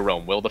it for me to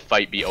roam? Will the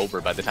fight be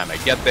over by the time I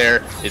get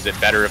there? Is it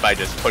better if I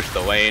just push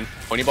the lane?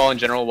 Pointy Ball and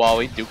General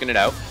Wally duking it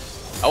out.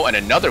 Oh, and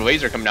another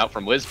laser coming out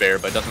from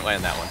Lizbear, but doesn't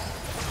land that one.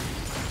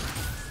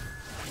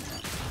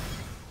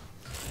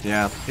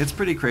 Yeah, it's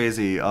pretty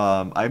crazy.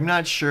 I'm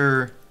not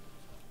sure.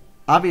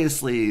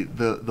 Obviously,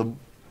 the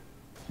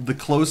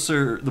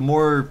closer, the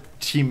more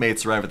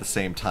teammates arrive at the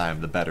same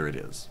time, the better it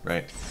is,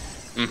 right?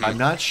 Mm-hmm. I'm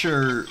not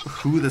sure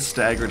who the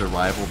staggered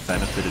arrival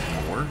benefited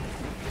more.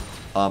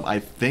 I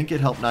think it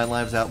helped Nine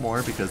Lives out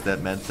more, because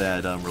that meant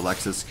that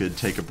Rolexus could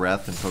take a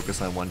breath and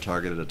focus on one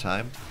target at a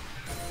time.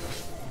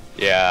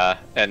 Yeah,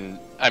 and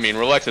I mean,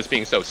 Rolexus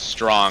being so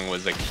strong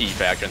was a key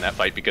factor in that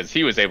fight, because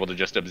he was able to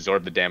just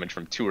absorb the damage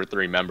from 2 or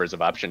 3 members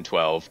of Option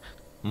 12.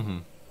 Mm-hmm.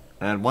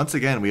 And once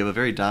again, we have a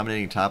very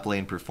dominating top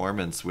lane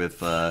performance, with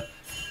the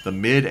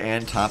mid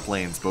and top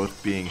lanes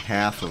both being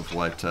half of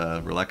what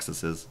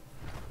Rolexus is.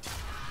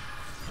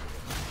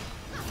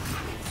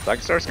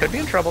 Blackstars could be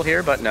in trouble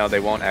here, but no, they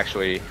won't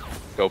actually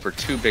go for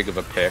too big of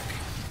a pick.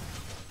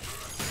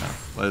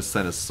 What is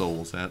Senna's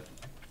souls at?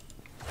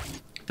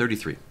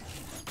 33.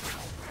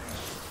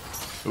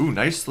 Ooh,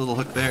 nice little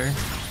hook there.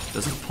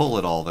 Doesn't pull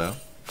it all, though.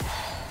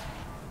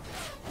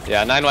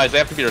 Yeah, Nine Lives, they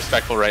have to be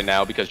respectful right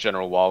now, because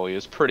General Wally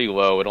is pretty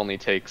low. It only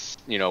takes,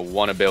 you know,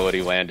 one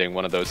ability landing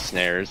one of those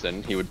snares,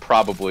 and he would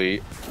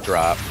probably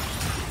drop.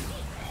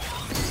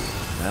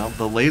 Well,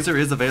 the laser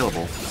is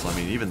available, so I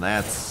mean, even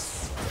that's...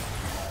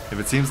 If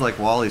it seems like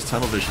Wally's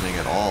tunnel visioning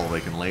at all, they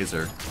can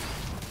laser.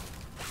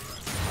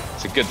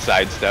 It's a good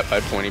sidestep by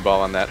Pointy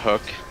Ball on that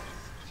hook.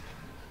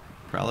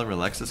 Prowler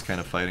Relexus kind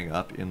of fighting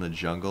up in the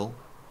jungle.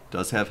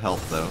 Does have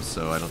health, though,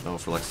 so I don't know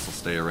if Relexus will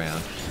stay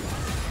around.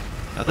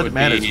 Not that it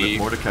matters with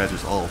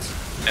Mordekaiser's ult.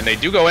 And they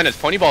do go in as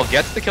Pointy Ball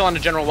gets the kill onto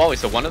General Wally,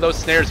 so one of those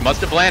snares must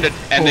have landed,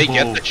 and they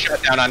get the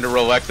shutdown onto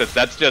Rolexus.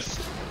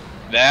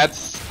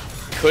 That's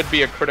could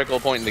be a critical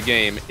point in the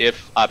game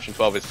if Option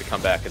 12 is to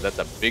come back, because that's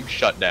a big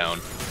shutdown.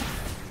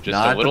 Just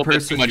Not a little the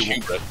bit too person much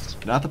hubris.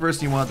 Not the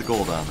person you want the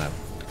gold on, though.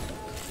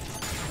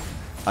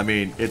 I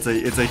mean, it's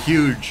a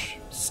huge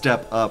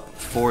step up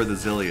for the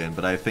Zillion,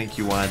 but I think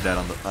you wanted that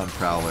on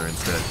Prowler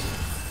instead.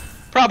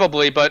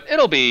 Probably, but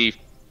it'll be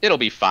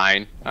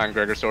fine on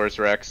Gregosaurus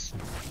Rex.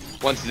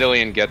 Once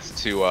Zillion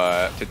gets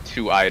to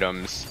 2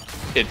 items,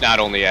 it not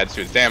only adds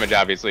to his damage,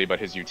 obviously, but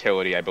his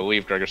utility. I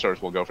believe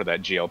Gregosaurus will go for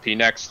that GLP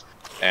next,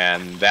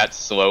 and that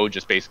slow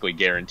just basically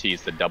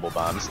guarantees the double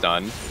bomb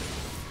stun.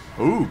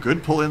 Ooh,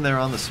 good pull in there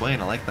on the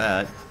Swain. I like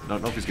that.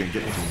 Don't know if he's going to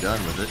get anything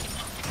done with it.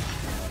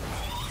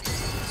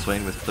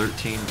 Swain with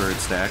 13 bird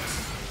stacks.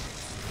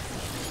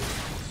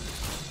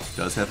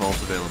 Does have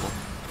ults available.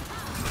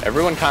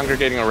 Everyone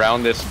congregating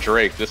around this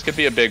Drake. This could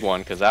be a big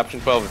one, because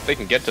option 12, if they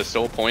can get to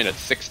Soul Point at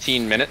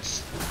 16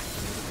 minutes,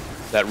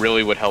 that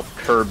really would help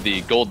curb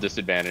the gold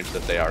disadvantage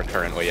that they are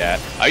currently at.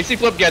 Icy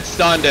Flip gets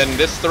stunned, and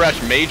this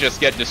Thresh may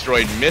just get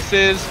destroyed.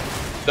 Misses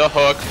the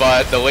hook,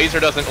 but the laser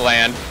doesn't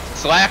land.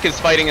 Slack is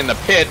fighting in the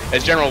pit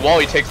as General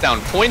Wally takes down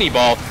Pointy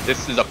Ball.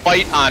 This is a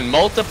fight on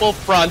multiple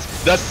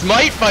fronts. The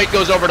Smite fight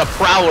goes over to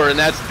Prowler, and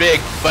that's big.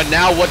 But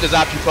now what does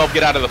option 12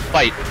 get out of the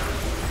fight?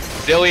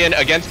 Zillion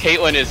against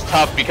Caitlyn is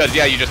tough because,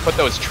 yeah, you just put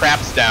those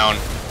traps down,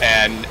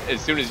 and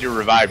as soon as you're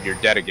revived, you're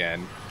dead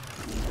again.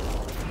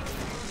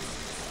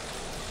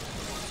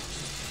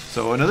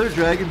 So another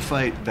dragon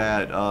fight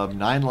that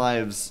 9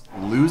 lives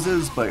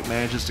loses but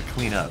manages to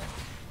clean up.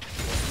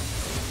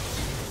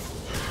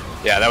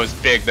 Yeah, that was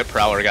big that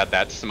Prowler got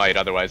that smite,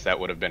 otherwise that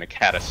would have been a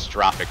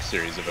catastrophic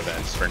series of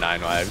events for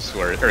 9 lives,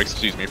 or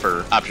excuse me,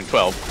 for option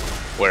 12,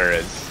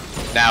 whereas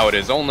now it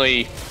is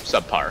only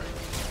subpar.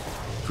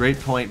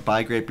 Great point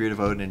by Great Beard of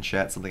Odin in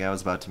chat, something I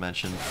was about to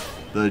mention.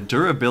 The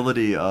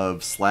durability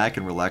of Slack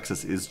and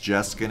Relexus is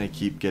just going to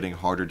keep getting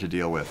harder to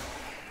deal with.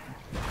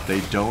 They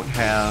don't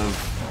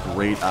have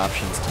great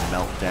options to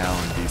melt down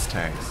these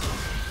tanks.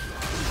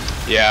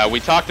 Yeah, we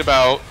talked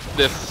about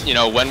this, you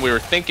know, when we were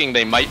thinking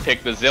they might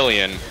pick the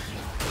Zillion.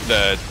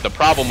 The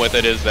problem with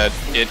it is that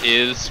it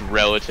is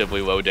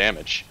relatively low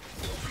damage.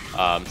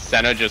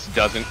 Senna just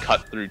doesn't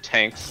cut through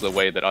tanks the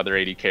way that other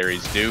AD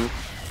carries do.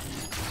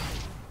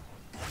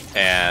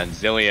 And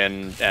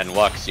Zillion and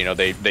Lux, you know,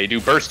 they do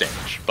burst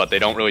damage, but they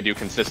don't really do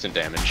consistent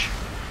damage.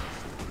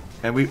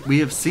 And we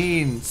have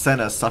seen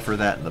Senna suffer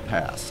that in the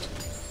past.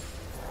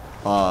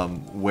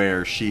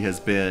 Where she has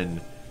been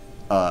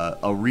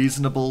a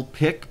reasonable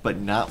pick, but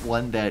not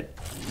one that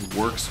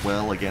works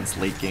well against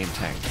late game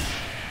tanks.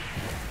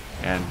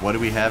 And what do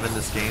we have in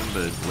this game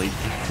but late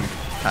game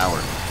power?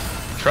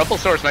 Truffle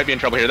Source might be in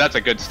trouble here. That's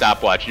a good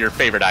stopwatch. Your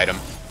favorite item.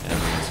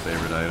 Everyone's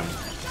favorite item.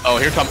 Oh,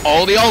 here come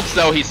all the ults,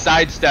 though. He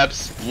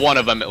sidesteps one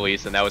of them at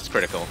least, and that was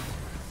critical.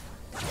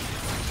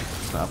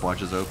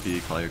 Stopwatch is OP.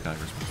 Call your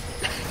congressman.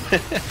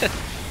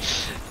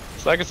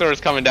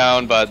 Slackosaurus coming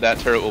down, but that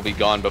turret will be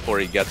gone before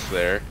he gets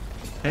there.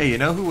 Hey, you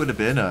know who would have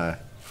been a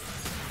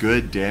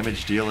good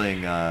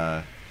damage-dealing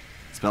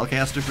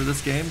spellcaster for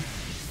this game?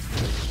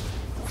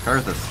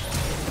 Karthus.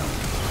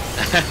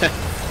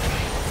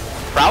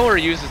 Prowler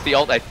uses the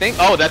ult, I think.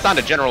 Oh, that's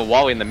onto General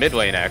Wally in the mid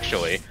lane,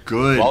 actually.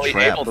 Good Wally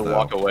trap, able to though.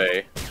 walk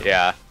away.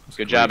 Yeah,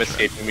 good job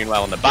escaping.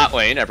 Meanwhile, in the bot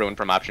lane, everyone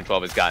from option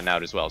 12 has gotten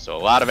out as well. So a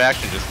lot of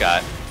action just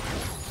got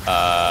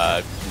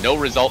no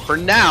result for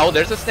now.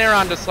 There's a snare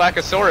onto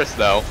Slackosaurus,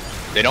 though.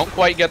 They don't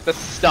quite get the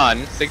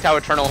stun. Sigtao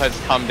Eternal has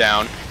come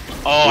down.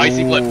 Oh,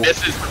 Icy Flip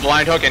misses the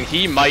blind hook, and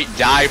he might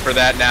die for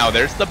that now.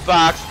 There's the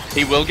box.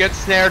 He will get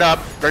snared up.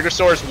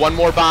 Gregosaurus, one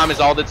more bomb is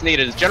all that's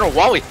needed. As General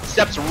Wally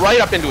steps right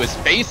up into his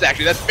face,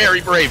 actually. That's very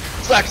brave.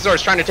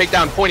 Slackosaurus trying to take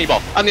down Pointy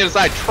Ball. On the other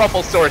side,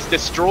 Trufflesaurus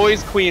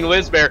destroys Queen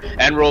Lizbear,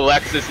 and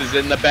Rolexus is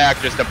in the back,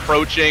 just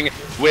approaching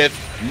with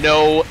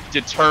no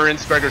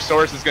deterrence.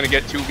 Gregosaurus is going to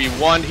get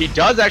 2v1. He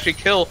does actually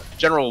kill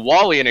General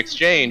Wally in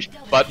exchange,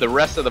 but the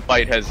rest of the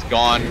fight has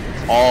gone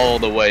all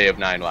the way of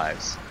 9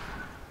 lives.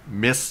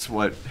 Missed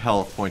what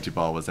health Pointy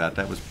Ball was at.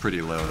 That was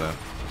pretty low, though.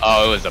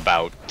 Oh, it was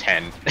about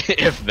 10,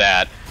 if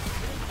that.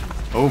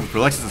 Oh,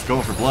 Relexus is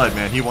going for blood,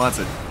 man. He wants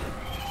it.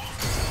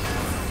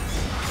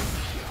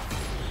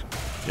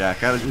 Yeah,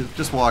 gotta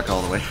just walk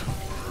all the way.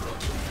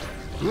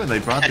 Ooh, and they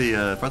brought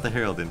the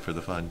Herald in for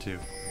the fun too.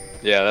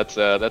 Yeah, that's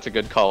a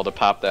good call to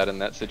pop that in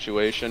that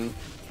situation.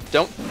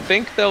 Don't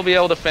think they'll be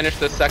able to finish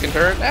this second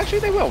turret. Actually,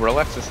 they will.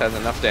 Relexus has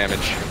enough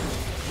damage.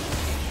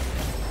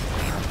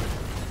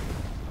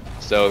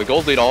 So the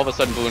gold lead all of a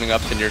sudden ballooning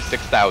up to near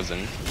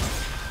 6,000.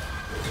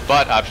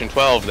 But option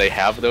 12, they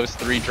have those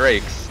 3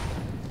 Drakes.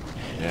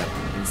 Yeah,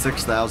 and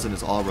 6,000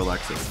 is all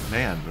Relexus.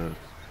 Man, the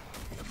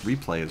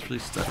replay is really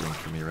stuttering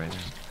for me right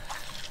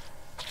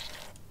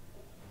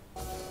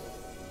now.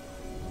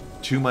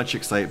 Too much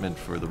excitement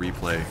for the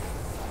replay.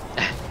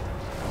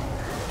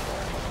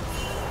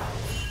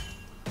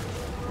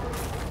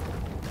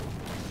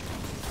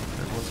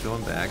 Everyone's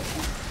going back.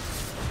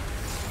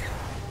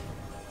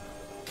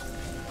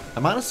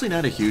 I'm honestly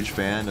not a huge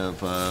fan of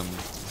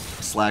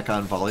Slack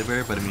on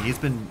Volibear, but I mean, he's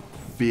been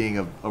being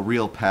a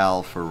real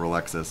pal for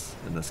Relexus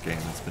in this game.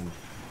 It's been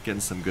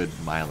getting some good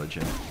mileage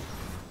in.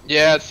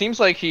 Yeah, it seems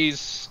like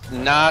he's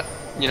not,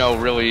 you know,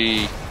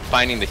 really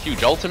finding the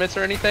huge ultimates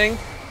or anything,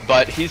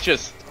 but he's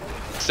just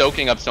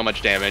soaking up so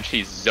much damage.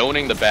 He's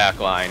zoning the back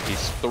line.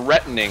 He's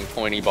threatening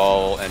Pointy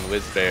Ball and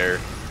Wizbear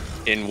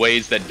in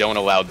ways that don't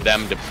allow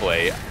them to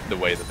play the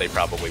way that they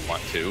probably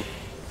want to.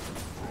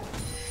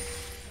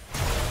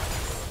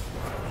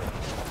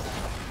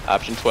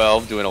 Option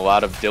 12 doing a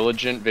lot of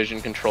diligent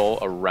vision control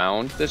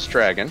around this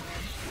dragon.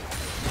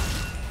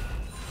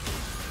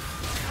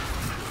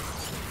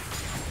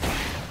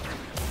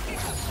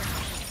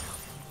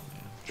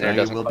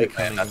 Dragon will be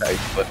coming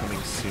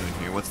soon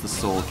here. What's the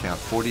soul count?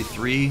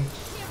 43?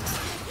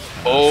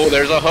 Oh,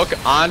 there's a hook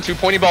onto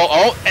Pointy Ball.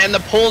 Oh, and the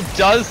pull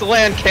does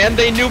land. Can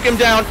they nuke him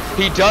down?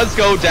 He does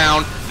go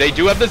down. They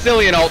do have the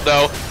Zillion ult,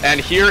 though. And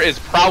here is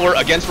Prowler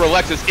against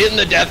Rolexus in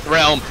the Death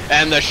Realm.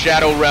 And the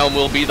Shadow Realm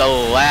will be the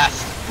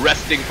last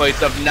resting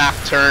place of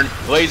Nocturne.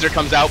 Laser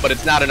comes out, but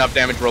it's not enough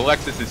damage.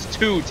 Rolexus is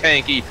too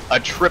tanky. A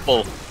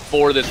triple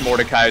for this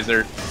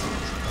Mordekaiser.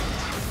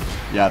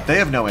 Yeah, they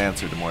have no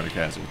answer to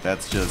Mordekaiser.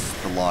 That's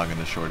just the long and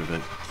the short of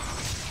it.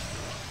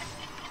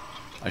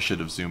 I should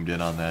have zoomed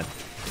in on that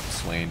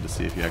Swain to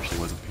see if he actually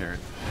was a parrot.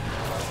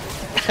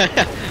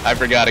 I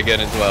forgot again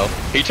as well.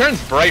 He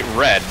turns bright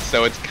red,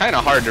 so it's kind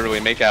of hard to really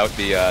make out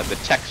the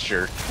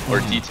texture or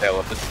detail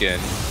of the skin.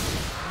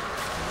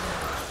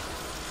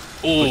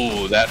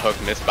 Ooh, that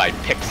hook missed by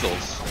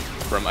pixels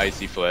from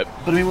Icy Flip.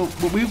 But I mean,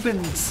 what we've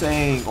been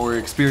saying, or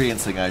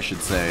experiencing, I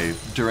should say,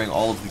 during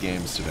all of the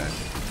games today,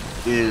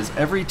 is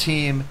every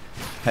team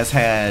has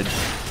had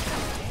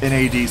an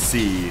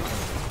ADC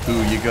who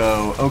you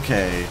go,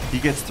 okay, he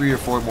gets 3 or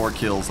 4 more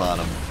kills on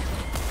him,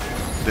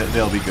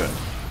 they'll be good,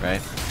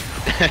 right?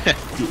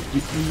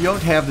 you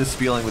don't have this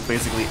feeling with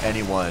basically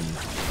anyone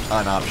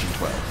on option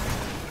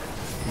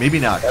 12. Maybe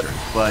Nocturne,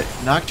 but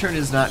Nocturne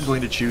is not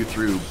going to chew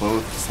through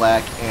both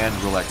Slack and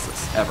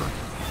Rolexus, ever.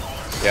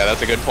 Yeah,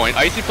 that's a good point.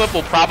 Icy Flip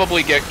will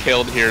probably get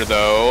killed here,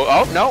 though.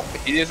 Oh, no,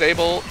 he is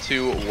able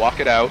to walk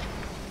it out.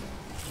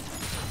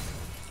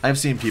 I've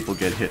seen people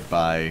get hit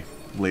by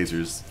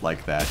lasers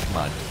like that. Come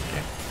on,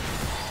 game.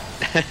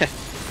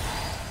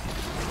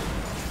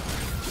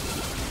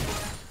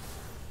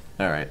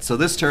 Alright, so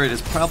this turret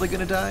is probably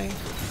going to die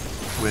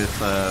with,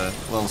 well,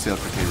 we'll see how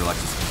quickly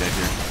Rolexus can get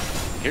here.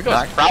 Here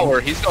goes Prowler.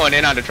 He's going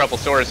in onto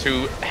Trufflesaurus,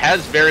 who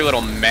has very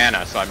little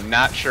mana, so I'm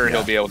not sure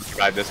he'll be able to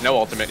survive this. No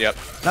ultimate, yep.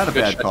 Not a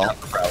bad call.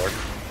 Prowler.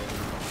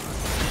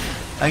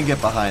 I can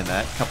get behind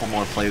that. A couple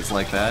more plays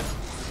like that.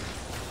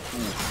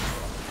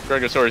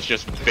 Gregosaurus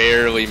just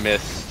barely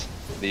missed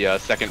the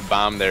second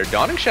bomb there.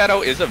 Dawning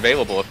Shadow is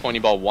available if Pointy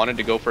Ball wanted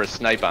to go for a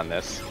snipe on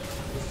this.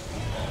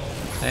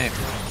 Hey,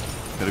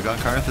 could have gone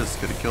Karthus,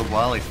 could have killed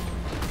Wally.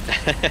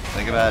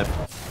 Think about it.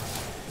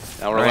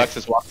 Now Relax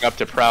is walking up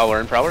to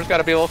Prowler, and Prowler's got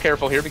to be a little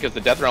careful here because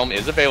the Death Realm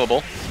is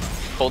available.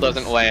 Pull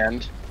doesn't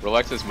land.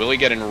 Relaxus will he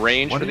get in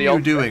range for the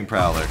ult? What are you doing,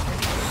 Prowler?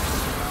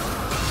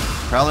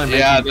 Prowler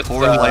making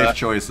poor life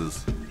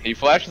choices. He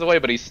flashes away,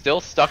 but he's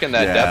still stuck in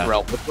that Death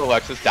Realm with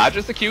Relaxus.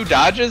 Dodges the Q,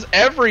 dodges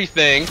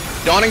everything.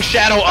 Dawning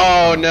Shadow,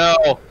 oh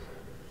no!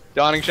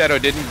 Dawning Shadow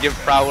didn't give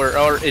Prowler,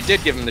 or it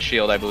did give him the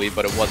shield, I believe,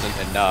 but it wasn't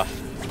enough.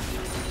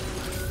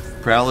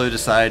 Prowler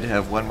decided to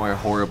have one more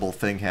horrible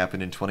thing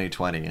happen in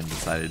 2020 and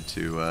decided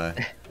to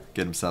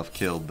get himself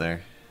killed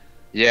there.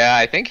 Yeah,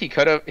 I think he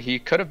could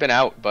have been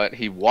out, but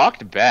he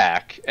walked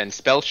back and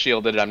spell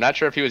shielded it. I'm not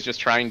sure if he was just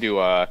trying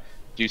to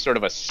do sort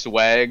of a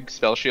swag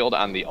spell shield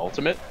on the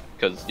ultimate,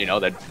 because you know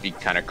that'd be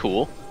kind of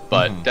cool,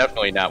 but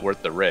definitely not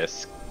worth the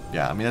risk.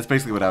 Yeah, I mean that's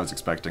basically what I was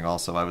expecting.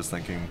 Also, I was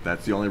thinking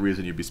that's the only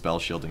reason you'd be spell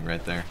shielding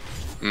right there.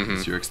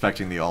 So you're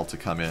expecting the ult to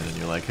come in, and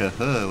you're like,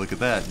 haha, look at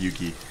that,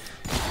 Yuki.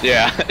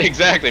 Yeah,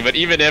 exactly. But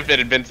even if it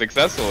had been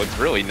successful, it's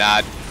really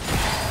not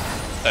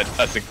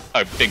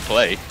a big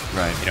play.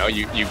 Right. You know,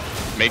 you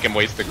make him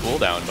waste the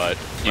cooldown, but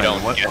you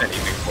don't get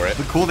anything for it.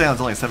 The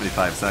cooldown's only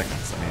 75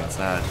 seconds. I mean, it's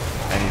not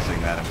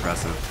anything that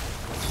impressive.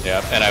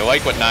 Yeah, and I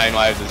like what 9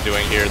 Lives is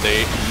doing here.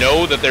 They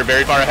know that they're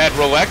very far ahead.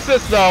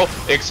 Rolexus, though,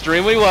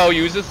 extremely low,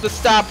 uses the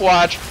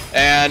stopwatch,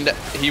 and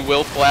he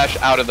will flash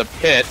out of the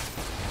pit.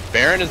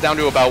 Baron is down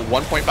to about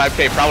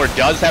 1.5k. Prowler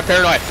does have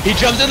Paranoia. He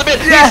jumps in the pit.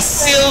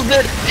 Yes! He steals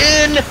it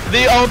in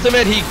the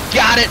ultimate. He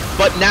got it.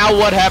 But now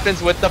what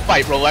happens with the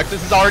fight?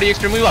 Rolexus is already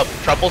extremely low.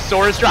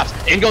 Trufflesaurus drops.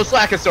 In goes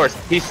Slackosaurus.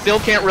 He still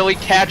can't really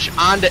catch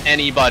onto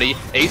anybody.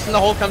 Ace in the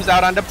hole comes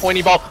out onto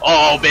Pointy Ball.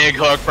 Oh, big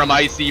hook from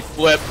Icy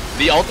Flip.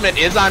 The ultimate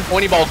is on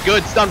Pointy Ball.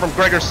 Good stun from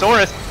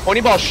Gregosaurus.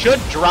 Pointy Ball should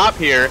drop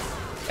here.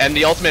 And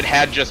the ultimate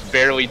had just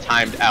barely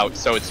timed out.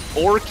 So it's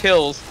 4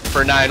 kills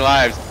for 9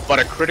 lives, but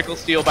a critical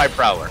steal by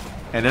Prowler.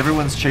 And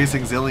everyone's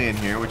chasing Zillion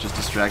here, which is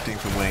distracting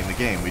from winning the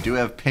game. We do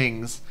have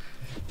pings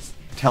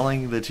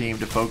telling the team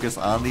to focus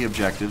on the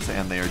objectives,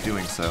 and they are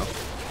doing so.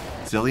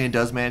 Zillion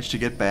does manage to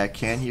get back.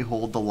 Can he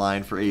hold the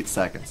line for 8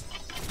 seconds?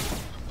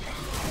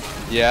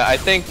 Yeah, I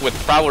think with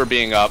Prowler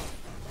being up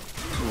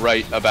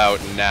right about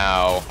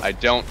now, I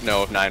don't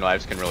know if 9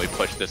 Lives can really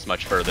push this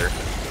much further.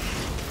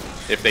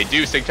 If they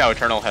do, Sigtao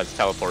Eternal has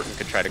teleport and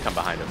could try to come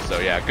behind him. So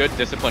yeah, good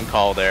discipline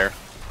call there.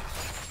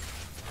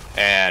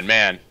 And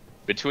man,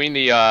 between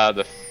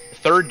the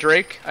third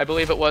Drake, I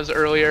believe it was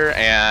earlier,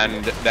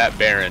 and that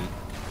Baron,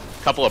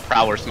 couple of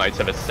Prowler smites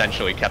have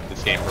essentially kept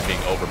this game from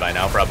being over by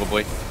now,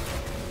 probably.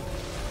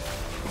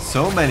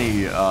 So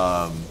many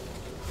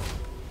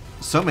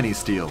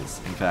steals,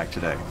 in fact,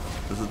 today.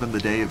 This has been the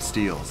day of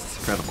steals. It's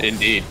incredible.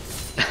 Indeed.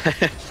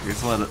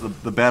 It's one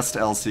of the best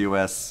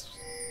LCUS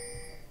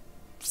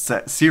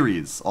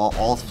series,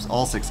 all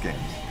 6 games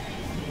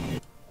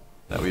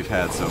that we've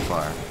had so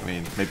far. I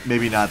mean,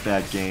 maybe not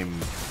that game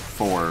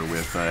 4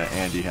 with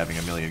Andy having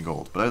 1,000,000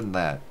 gold, but other than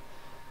that,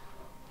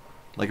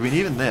 like, I mean,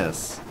 even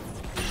this,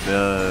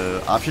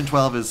 the option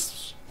 12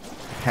 is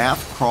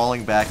half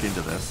crawling back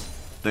into this.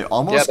 They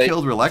almost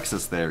killed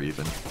Relexus there,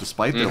 even,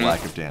 despite their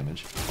lack of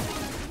damage.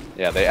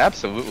 Yeah, they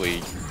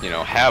absolutely, you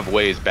know, have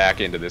ways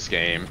back into this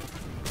game.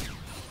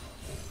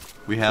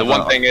 We have, the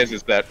one thing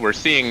is that we're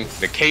seeing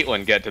the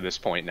Caitlyn get to this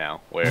point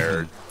now,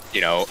 where,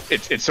 you know,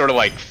 it's sort of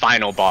like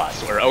final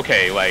boss, where,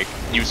 okay, like,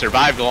 you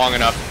survived long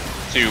enough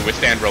to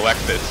withstand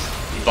Relexus,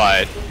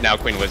 but now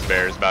Queen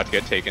Wizbear is about to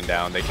get taken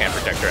down. They can't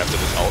protect her after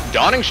this ult.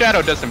 Dawning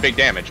Shadow does some big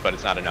damage, but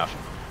it's not enough.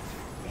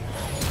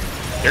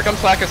 Here comes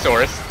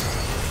Slackosaurus.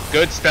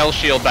 Good spell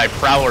shield by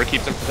Prowler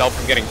keeps himself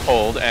from getting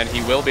pulled, and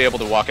he will be able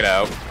to walk it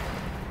out.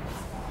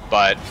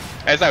 But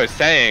as I was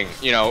saying,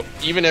 you know,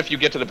 even if you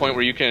get to the point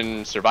where you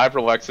can survive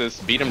Relexus,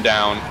 beat him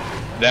down,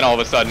 then all of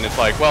a sudden it's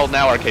like, well,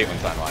 now our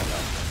Caitlyn's online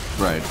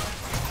though. Right.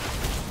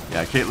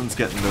 Yeah, Caitlyn's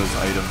getting those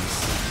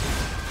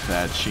items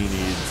that she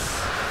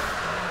needs.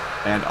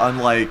 And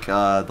unlike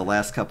the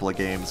last couple of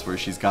games where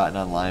she's gotten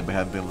online but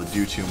haven't been able to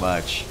do too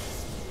much,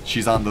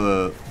 she's on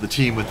the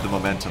team with the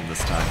momentum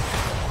this time.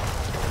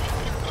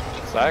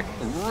 Slack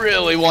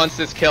really wants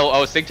this kill.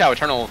 Oh, Sigtao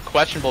Eternal,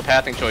 questionable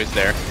pathing choice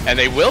there. And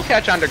they will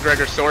catch on to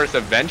Gregosaurus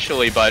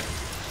eventually, but...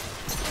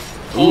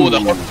 Ooh,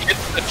 the hook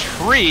hits the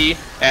tree,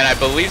 and I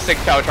believe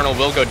Sigtao Eternal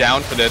will go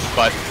down for this,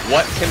 but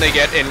what can they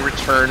get in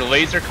return?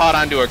 Laser caught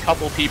onto a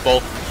couple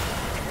people.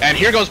 And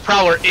here goes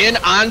Prowler in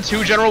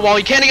onto General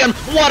Wally. Can't again.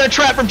 What a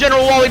trap from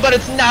General Wally, but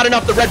it's not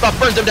enough. The red buff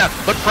burns him down.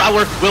 But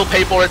Prowler will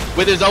pay for it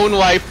with his own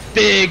life.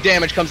 Big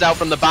damage comes out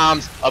from the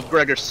bombs of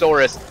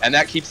Gregosaurus, and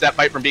that keeps that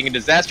fight from being a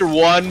disaster.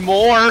 One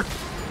more.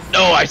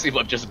 No, Icy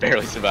Flip just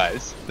barely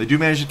survives. They do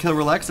manage to kill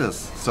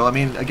Relexus. So, I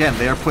mean, again,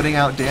 they are putting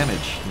out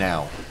damage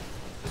now.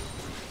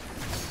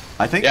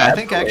 I think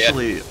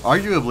actually,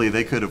 arguably,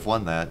 they could have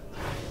won that.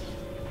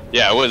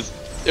 Yeah, it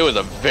was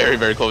a very,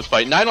 very close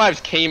fight. 9 Lives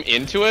came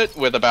into it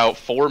with about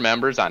 4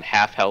 members on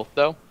half health,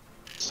 though.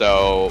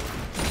 So,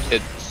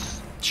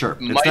 it's... Sure,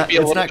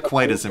 it's not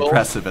quite as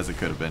impressive as it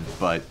could have been,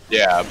 but...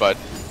 Yeah, but,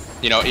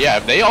 you know, yeah,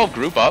 if they all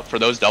group up for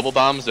those double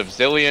bombs of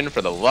Zillion,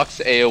 for the Lux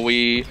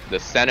AoE, the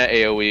Senna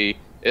AoE,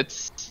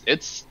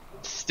 it's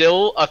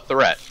still a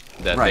threat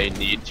that they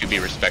need to be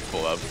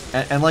respectful of.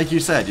 And like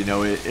you said, you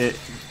know,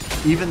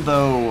 even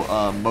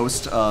though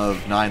most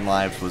of 9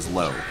 Lives was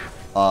low,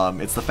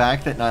 it's the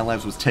fact that 9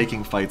 Lives was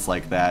taking fights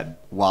like that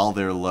while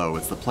they're low.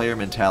 It's the player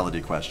mentality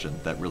question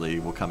that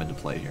really will come into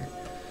play here.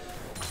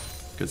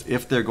 Because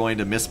if they're going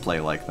to misplay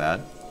like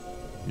that,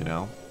 you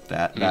know,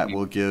 that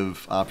will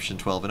give option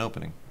 12 an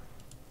opening.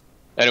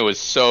 And it was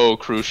so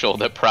crucial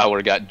that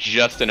Prowler got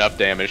just enough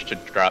damage to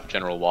drop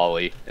General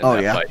Wally in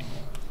that fight.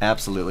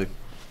 Absolutely.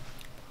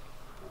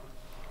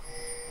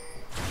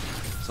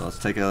 So let's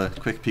take a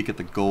quick peek at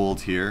the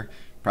gold here.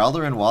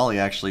 Prowler and Wally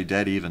actually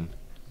dead even,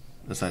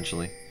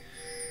 essentially.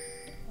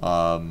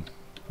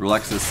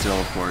 Relexus is still,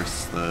 of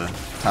course, the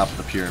top of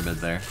the pyramid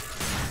there.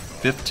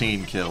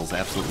 15 kills,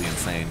 absolutely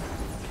insane.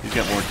 He's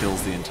got more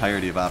kills the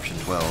entirety of option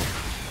 12.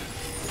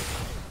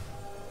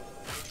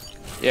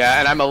 Yeah,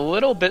 and I'm a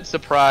little bit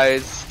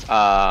surprised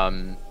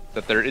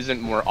that there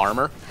isn't more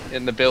armor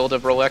in the build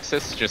of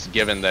Relexus, just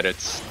given that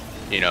it's,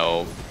 you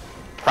know,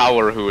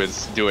 Prowler who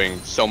is doing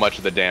so much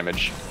of the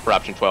damage for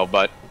option 12,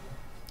 but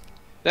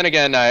then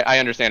again, I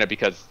understand it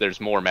because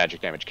there's more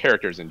magic damage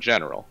characters in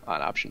general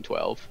on option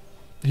 12.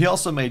 He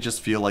also may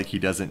just feel like he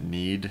doesn't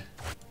need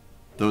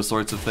those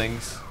sorts of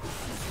things,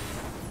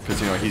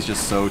 because, you know, he's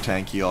just so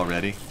tanky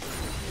already.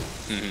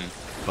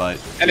 But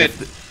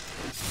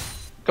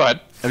go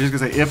ahead. I was just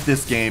gonna say, if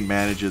this game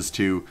manages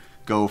to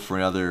go for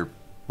another,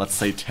 let's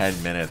say,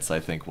 10 minutes, I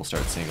think we'll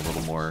start seeing a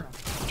little more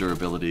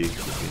durability being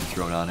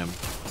thrown on him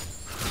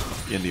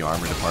in the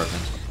armor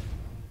department.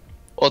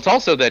 Well, it's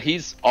also that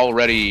he's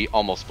already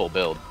almost full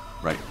build.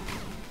 Right.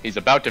 He's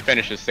about to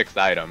finish his 6th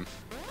item.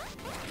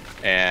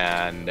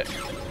 And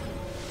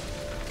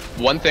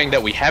one thing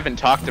that we haven't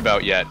talked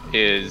about yet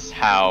is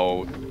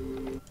how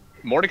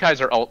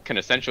Mordekaiser ult can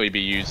essentially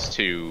be used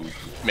to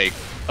make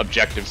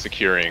objective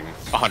securing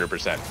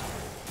 100%.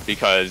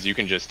 Because you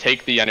can just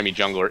take the enemy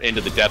jungler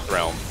into the Death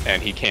Realm,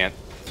 and he can't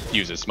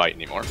use his smite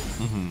anymore.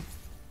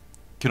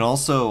 Can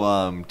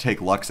also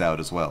take Lux out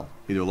as well.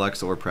 Either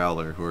Lux or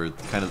Prowler, who are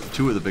kind of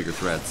 2 of the bigger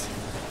threats.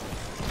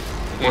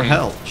 Or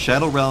hell,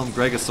 Shadow Realm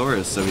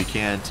Gregosaurus, so he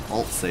can't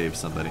ult save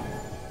somebody.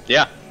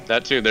 Yeah,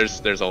 that too.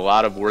 There's a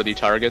lot of worthy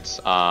targets,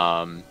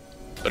 but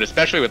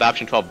especially with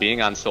option 12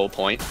 being on Soul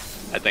Point,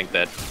 I think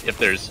that if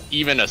there's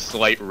even a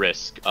slight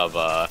risk of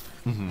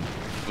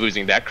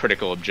losing that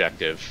critical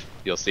objective,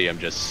 you'll see him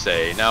just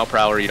say, "No,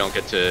 Prowler, you don't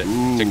get to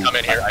come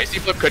in here." Icy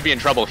Flip could be in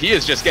trouble. He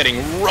is just getting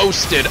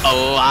roasted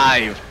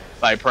alive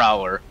by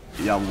Prowler.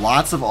 Yeah,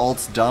 lots of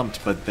ults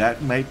dumped, but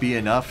that might be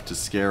enough to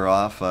scare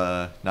off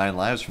 9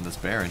 lives from this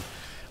Baron.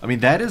 I mean,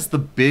 that is the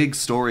big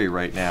story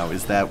right now,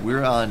 is that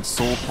we're on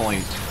soul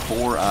point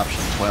for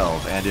option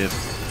 12, and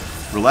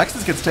if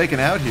Relexus gets taken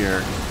out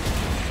here...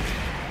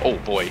 Oh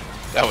boy,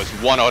 that was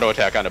one auto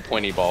attack on a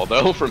pointy ball,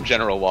 though, from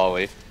General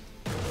Wally.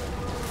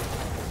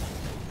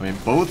 I mean,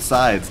 both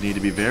sides need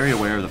to be very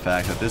aware of the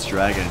fact that this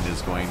dragon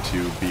is going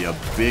to be a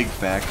big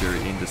factor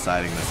in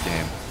deciding this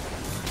game.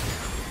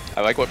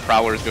 I like what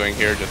Prowler's doing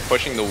here, just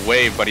pushing the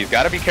wave, but he's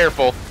got to be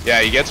careful.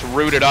 Yeah, he gets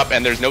rooted up,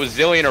 and there's no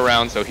Zillion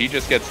around, so he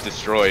just gets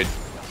destroyed.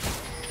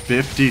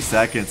 50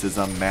 seconds is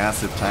a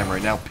massive time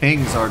right now.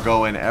 Pings are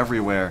going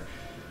everywhere.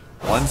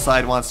 One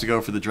side wants to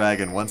go for the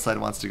dragon, one side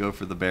wants to go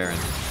for the Baron.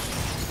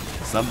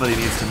 Somebody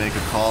needs to make a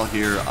call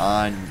here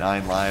on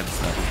 9 lives.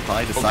 That will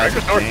probably decide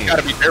the game. Got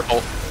to be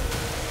careful.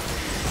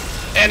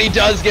 And he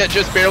does get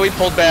just barely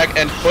pulled back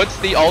and puts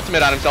the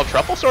ultimate on himself.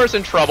 Trufflesaurus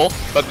in trouble,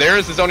 but there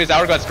is Zoni's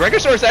Hourglass.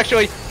 Gregosaurus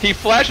actually, he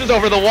flashes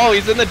over the wall.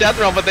 He's in the death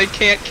realm, but they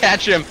can't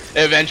catch him.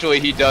 Eventually,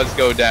 he does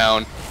go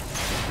down.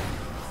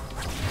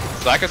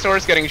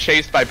 Slackosaurus getting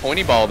chased by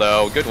Pointy Ball,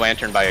 though. Good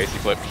Lantern by Icy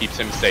Flip keeps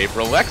him safe.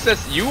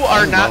 Relexus, you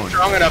are not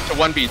strong enough to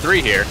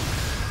 1v3 here.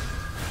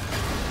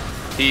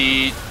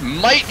 He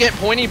might get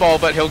Pointy Ball,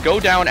 but he'll go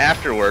down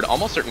afterward.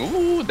 Almost certain.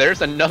 Ooh,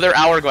 there's another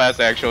Hourglass,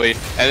 actually.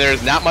 And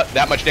there's not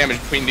that much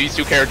damage between these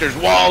two characters.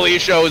 Wally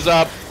shows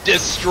up,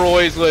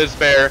 destroys Liz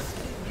Bear.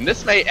 And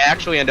this may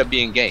actually end up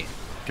being game.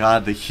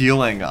 God, the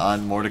healing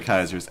on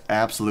Mordekaiser is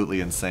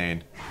absolutely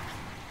insane.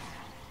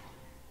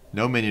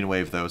 No minion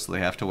wave, though, so they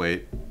have to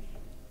wait.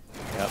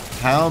 Yep.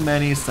 How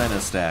many Senna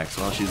stacks?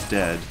 Well, she's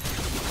dead.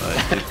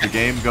 But if the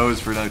game goes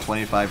for another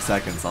 25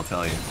 seconds, I'll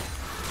tell you.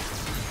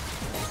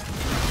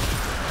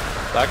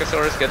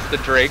 Slackosaurus gets the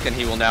Drake, and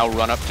he will now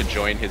run up to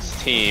join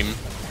his team.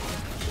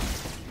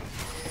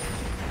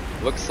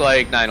 Looks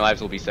like 9 lives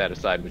will be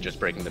satisfied with just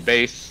breaking the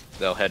base.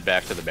 They'll head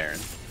back to the Baron.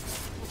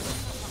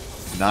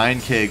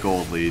 9k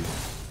gold lead.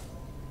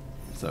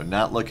 So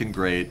not looking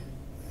great.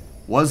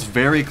 Was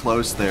very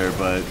close there,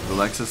 but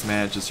Relexus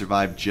managed to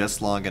survive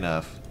just long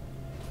enough.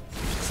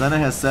 Senna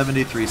has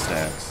 73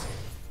 stacks.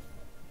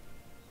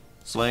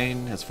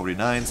 Swain has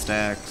 49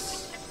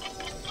 stacks.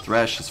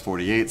 Thresh has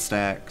 48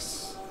 stacks.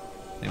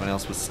 Anyone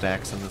else with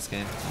stacks in this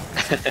game?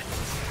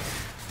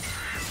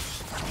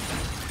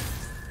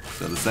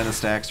 So the Senna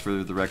stacks,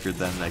 for the record,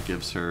 then that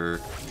gives her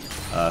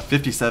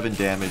 57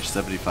 damage,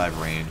 75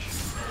 range.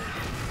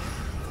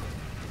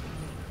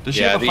 Does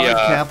she have a hard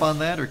cap on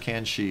that, or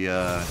can she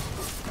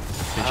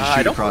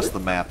shoot across the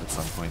map at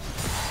some point?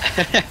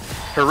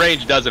 Her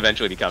range does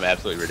eventually become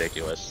absolutely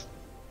ridiculous.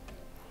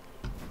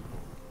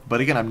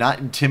 But again, I'm not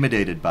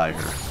intimidated by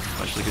her,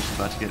 especially because she's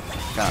about to get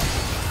got.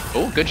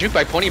 Oh, good juke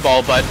by Pointy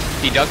Ball, but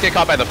he does get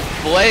caught by the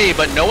Flay,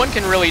 but no one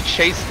can really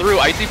chase through.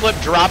 Icy Flip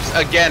drops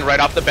again right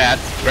off the bat.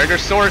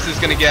 Gregosaurus is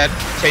going to get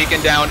taken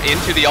down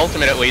into the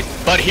ultimate at least,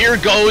 but here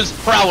goes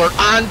Prowler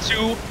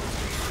onto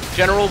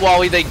General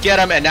Wally. They get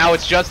him, and now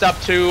it's just up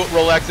to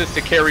Relexus to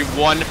carry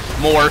one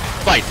more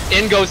fight.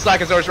 In goes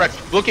Slackosaurus Rex,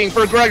 looking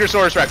for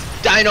Gregosaurus Rex.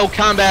 Dino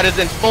Combat is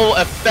in full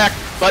effect,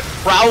 but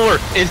Prowler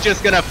is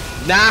just going to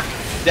knock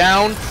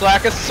down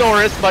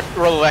Slackosaurus, but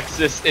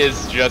Relexus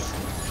is just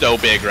so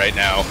big right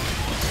now.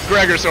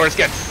 Gregosaurus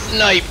gets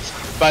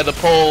sniped by the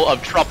pull of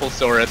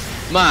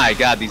Trufflesaurus. My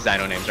god, these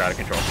dino names are out of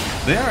control.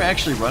 They are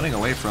actually running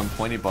away from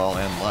Pointy Ball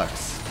and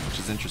Lux, which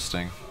is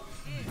interesting.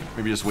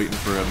 Maybe just waiting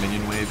for a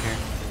minion wave here.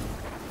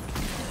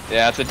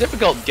 Yeah, it's a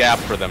difficult gap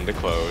for them to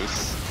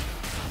close.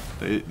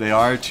 They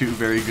are two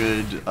very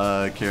good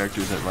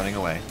characters at running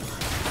away.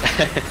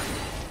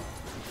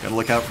 Gotta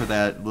look out for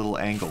that little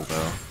angle,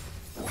 though.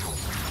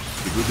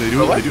 They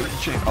do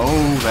it.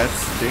 Oh,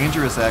 that's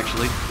dangerous,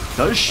 actually.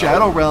 Does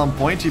Shadow Realm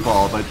Pointy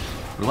Ball, but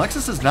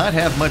Relexus does not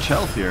have much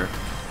health here.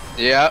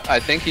 Yeah, I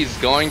think he's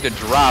going to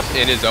drop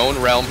in his own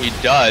realm. He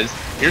does.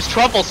 Here's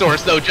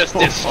Trufflesaurus, though, just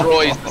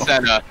destroys the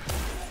Senna.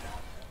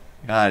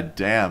 God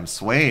damn,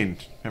 Swain.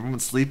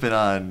 Everyone's sleeping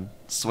on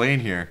Swain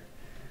here.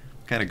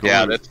 What kind of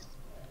gold?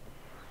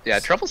 Yeah,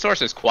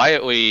 Trufflesaurus has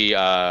quietly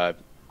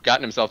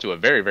gotten himself to a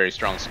very, very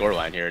strong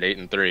scoreline here at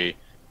 8-3.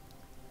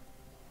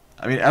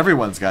 I mean,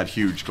 everyone's got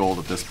huge gold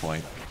at this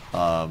point.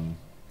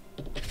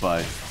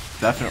 But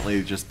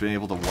definitely just being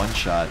able to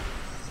one-shot,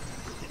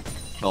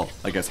 well,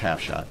 I guess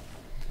half-shot,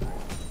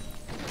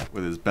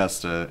 with his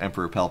best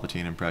Emperor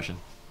Palpatine impression.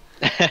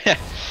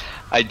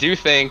 I do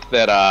think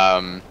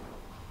that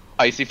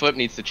Icy Flip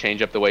needs to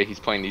change up the way he's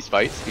playing these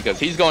fights, because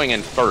he's going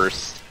in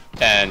first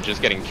and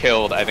just getting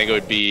killed. I think it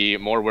would be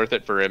more worth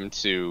it for him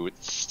to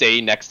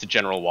stay next to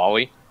General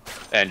Wally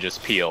and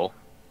just peel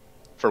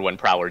for when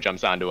Prowler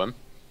jumps onto him.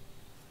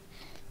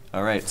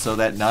 Alright, so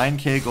that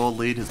 9k gold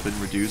lead has been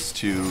reduced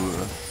to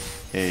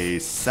a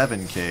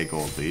 7k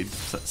gold lead,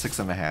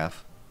 6.5.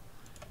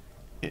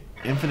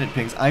 Infinite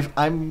pings.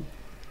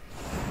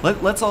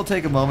 Let's all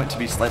take a moment to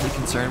be slightly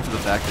concerned for the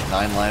fact that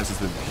 9 lives has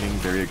been pinging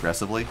very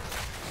aggressively.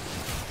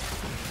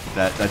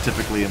 That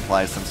typically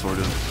implies some sort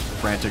of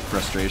frantic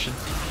frustration.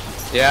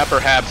 Yeah,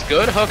 perhaps.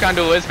 Good hook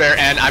onto Lizbear,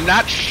 and I'm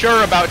not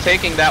sure about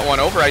taking that one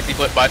over Icy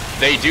Flip, but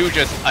they do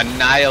just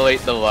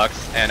annihilate the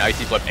Lux, and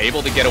Icy Flip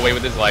able to get away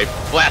with his life.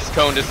 Blast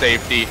Cone to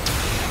safety.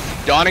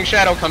 Dawning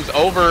Shadow comes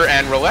over,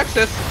 and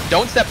Relexis,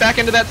 don't step back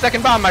into that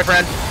second bomb, my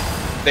friend.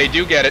 They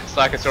do get it.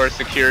 Slackosaurus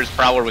secures.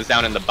 Prowler was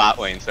down in the bot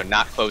lane, so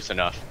not close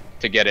enough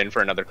to get in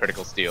for another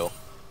critical steal.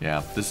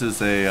 Yeah, this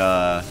is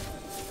a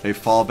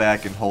fall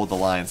back and hold the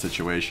line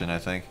situation, I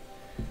think.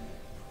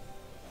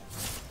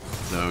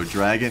 So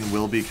Dragon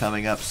will be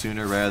coming up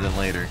sooner rather than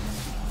later.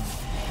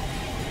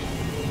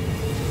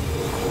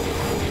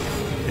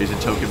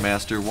 Agent Token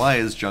Master, why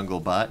is Jungle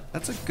Bot?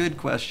 That's a good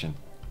question.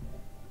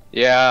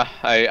 Yeah,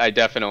 I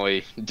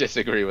definitely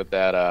disagree with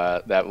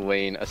that that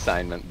lane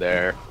assignment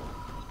there.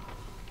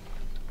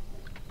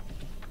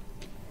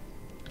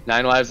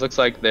 9 Lives looks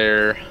like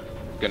they're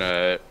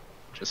gonna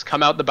just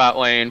come out the bot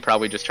lane,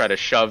 probably just try to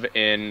shove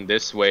in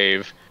this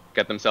wave,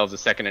 get themselves a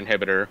second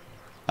inhibitor.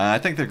 I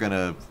think they're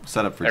gonna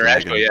set up for Or Dragon.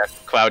 actually, yeah,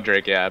 Cloud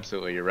Drake, yeah,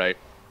 absolutely, you're right.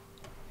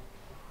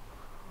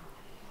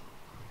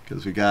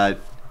 Because we got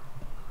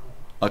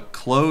a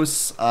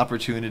close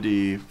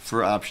opportunity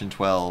for option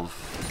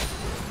 12.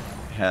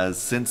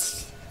 Has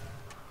since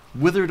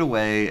withered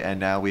away, and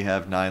now we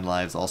have 9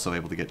 Lives also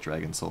able to get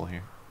Dragon Soul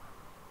here.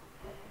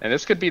 And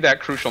this could be that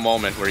crucial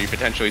moment where you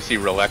potentially see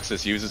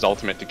Relexis use his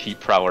ultimate to keep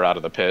Prowler out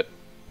of the pit.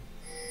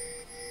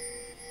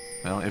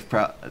 Well,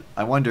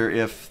 I wonder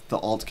if the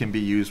ult can be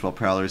used while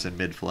Prowler's in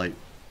mid-flight,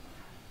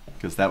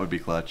 because that would be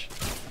clutch.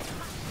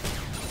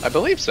 I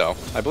believe so.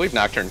 I believe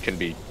Nocturne can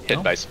be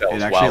hit by spells.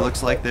 It actually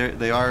looks like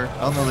they are.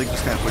 Oh no, they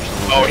just kind of push a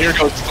little Oh, bit. here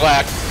goes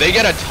Slack. They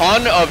get a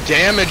ton of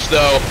damage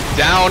though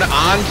down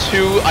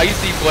onto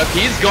Icy Flip.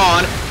 He's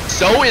gone.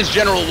 So is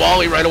General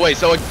Wally right away.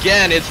 So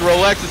again, it's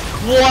Relexis.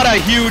 What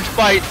a huge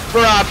fight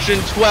for option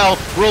 12.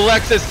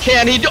 Relexis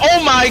can he?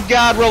 Oh my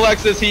God,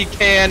 Relexis, he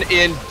can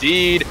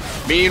indeed.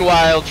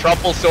 Meanwhile,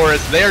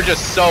 Trufflesaurus, they're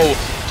just so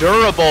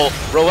durable.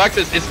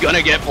 Relexis is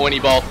gonna get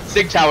pointy ball.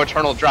 Sigtao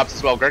Eternal drops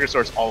as well.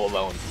 Gregosaurus all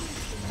alone.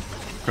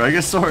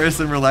 Gregosaurus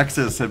and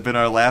Relexis have been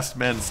our last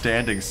men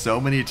standing so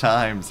many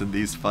times in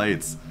these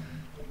fights.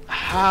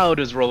 How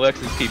does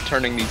Relexis keep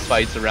turning these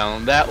fights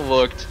around? That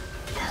looked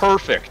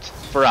perfect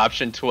for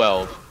option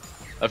 12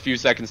 a few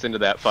seconds into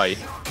that fight.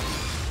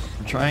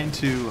 I'm trying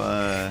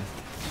to,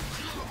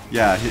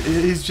 yeah,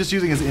 he's just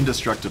using his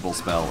indestructible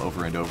spell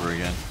over and over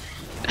again.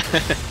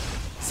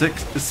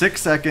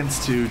 6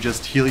 seconds to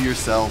just heal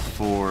yourself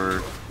for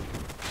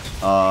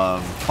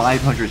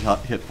 500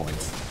 hit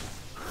points.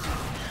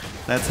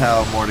 That's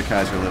how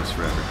Mordekaiser lives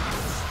forever.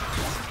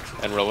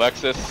 And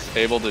Relexis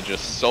able to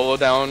just solo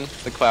down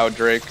the Cloud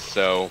Drake,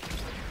 so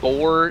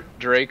 4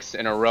 Drakes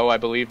in a row, I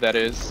believe that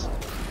is.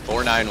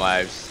 4 9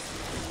 Lives.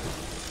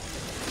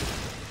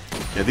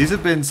 Yeah, these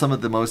have been some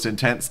of the most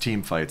intense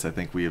team fights I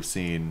think we have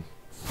seen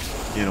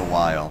in a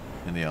while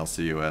in the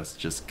LCUS.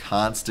 Just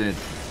constant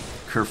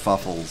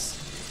kerfuffles.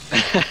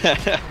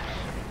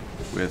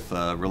 With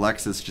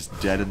Relexis just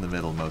dead in the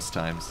middle most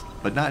times.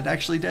 But not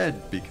actually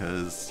dead,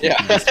 because he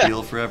can just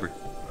heal forever.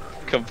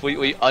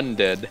 Completely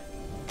undead.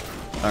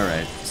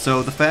 Alright,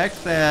 so the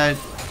fact that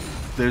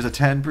there's a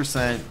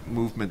 10%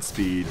 movement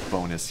speed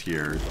bonus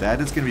here,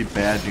 that is going to be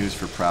bad news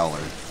for Prowler.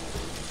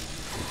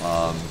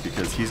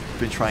 Because he's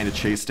been trying to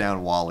chase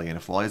down Wally, and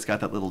if Wally's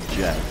got that little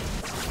jet...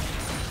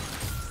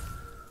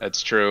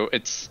 That's true.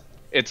 It's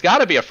got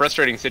to be a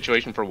frustrating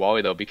situation for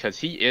Wally, though, because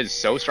he is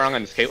so strong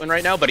on his Caitlyn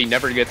right now, but he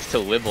never gets to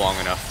live long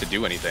enough to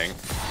do anything.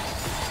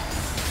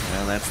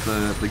 Well, that's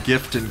the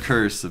gift and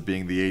curse of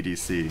being the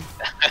ADC.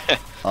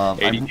 AD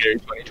carry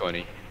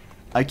 2020.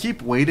 I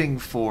keep waiting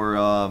for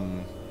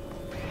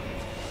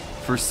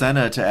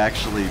Senna to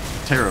actually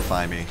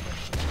terrify me.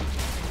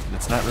 And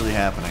it's not really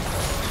happening.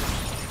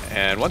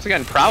 And once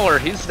again, Prowler,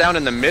 he's down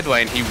in the mid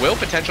lane. He will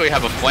potentially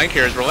have a flank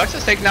here as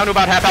Relexis taken down to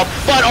about half health.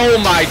 But oh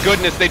my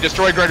goodness, they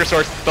destroy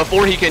Gregosaurus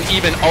before he can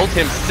even ult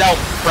himself.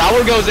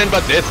 Prowler goes in,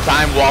 but this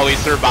time Wally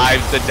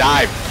survives the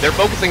dive. They're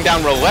focusing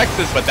down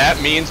Relexis, but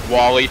that means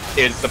Wally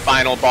is the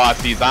final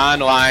boss. He's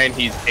online.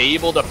 He's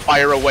able to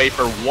fire away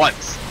for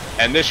once.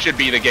 And this should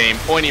be the game.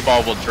 Pointy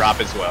ball will drop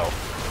as well.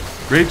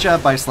 Great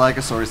job by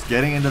Slackosaurus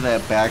getting into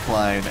that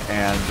backline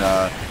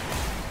and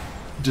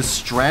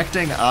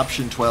distracting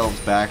option 12's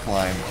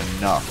backline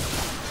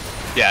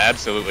enough. Yeah,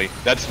 absolutely.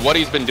 That's what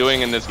he's been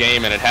doing in this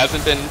game, and it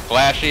hasn't been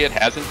flashy, it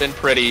hasn't been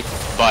pretty,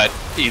 but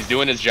he's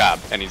doing his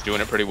job, and he's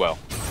doing it pretty well.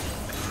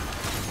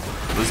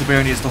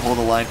 Elizabeth needs to hold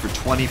the line for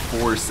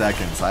 24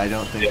 seconds. I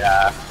don't think...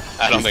 Yeah,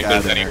 I don't think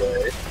there's any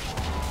way.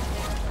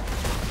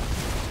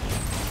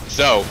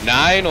 So,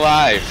 9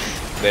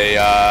 Lives. They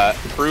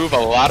prove a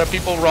lot of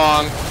people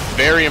wrong.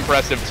 Very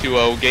impressive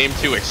 2-0. Game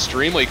 2,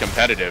 extremely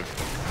competitive.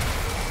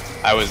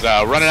 I was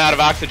running out of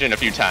oxygen a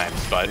few times,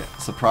 but... Yeah,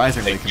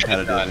 surprisingly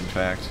competitive, in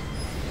fact.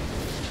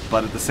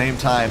 But at the same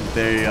time,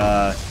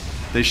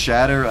 they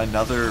shatter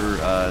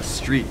another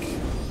streak,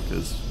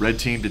 because Red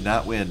Team did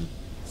not win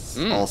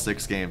all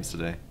 6 games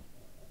today.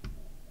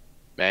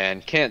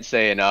 Man, can't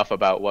say enough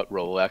about what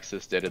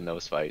Relexis did in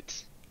those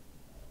fights.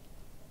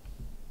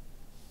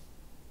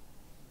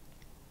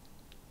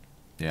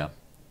 Yeah.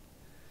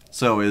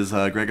 So is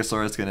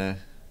Gregosaurus gonna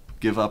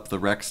give up the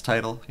Rex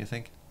title, you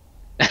think?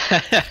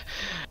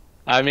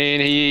 I mean,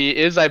 he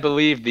is, I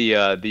believe,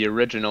 the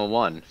original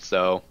one.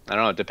 So I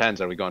don't know. It depends.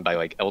 Are we going by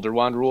like Elder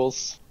Wand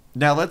rules?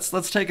 Now let's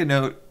take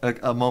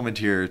a moment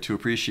here to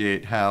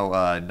appreciate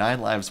how Nine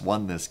Lives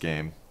won this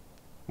game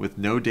with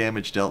no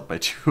damage dealt by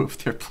two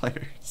of their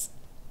players.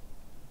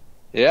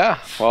 Yeah.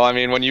 Well, I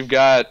mean, when you've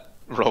got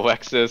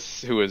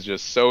Rolexis, who is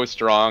just so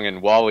strong,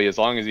 and Wally, as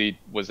long as he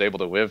was able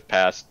to live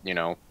past,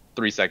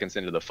 3 seconds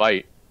into the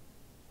fight,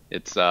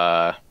 it's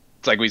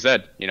like we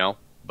said,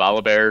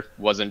 Volibear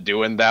wasn't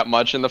doing that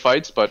much in the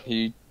fights, but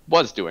he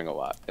was doing a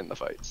lot in the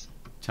fights.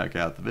 Check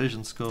out the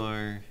vision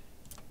score.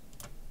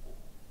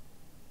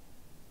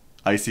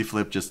 Icy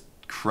Flip just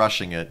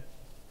crushing it.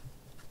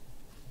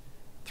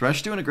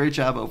 Thresh doing a great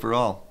job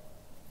overall.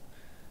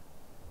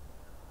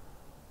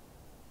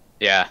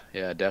 Yeah,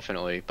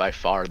 definitely. By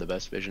far the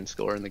best vision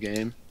score in the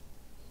game.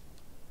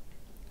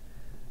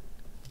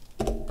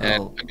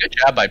 And a good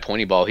job by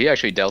Pointy Ball. He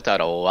actually dealt out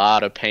a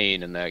lot of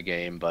pain in that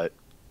game, but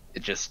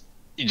you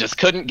just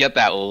couldn't get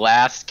that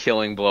last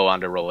killing blow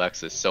onto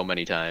Rolexis so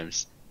many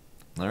times.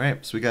 All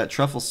right, so we got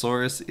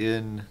Trufflesaurus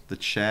in the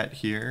chat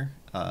here,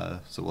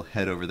 so we'll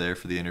head over there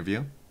for the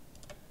interview.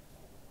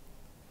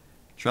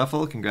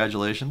 Truffle,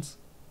 congratulations.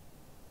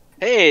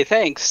 Hey,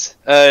 thanks.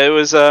 It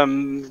was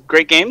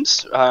great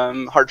games,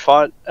 hard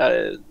fought.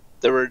 There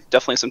were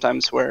definitely some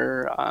times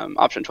where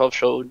Option 12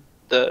 showed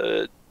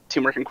the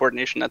teamwork and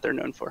coordination that they're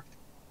known for.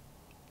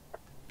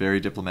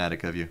 Very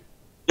diplomatic of you.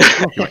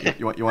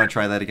 You want to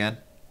try that again?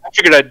 I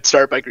figured I'd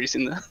start by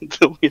greasing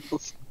the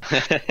wheels.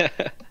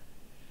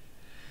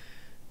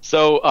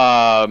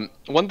 So,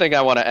 one thing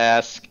I want to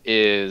ask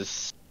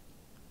is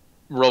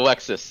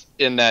Rolexis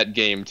in that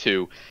game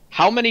too.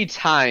 How many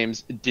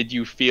times did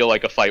you feel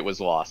like a fight was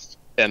lost,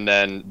 and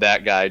then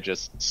that guy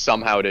just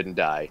somehow didn't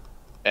die,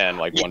 and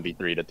like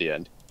 1v3'd at the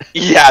end?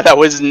 Yeah, that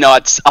was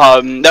nuts.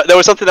 That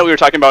was something that we were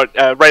talking about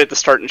right at the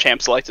start in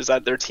Champ Select. Is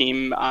that their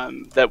team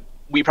that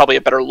we probably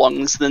have better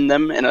lungs than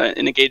them in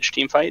a gauge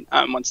team fight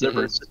once their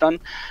burst is done.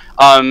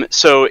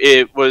 So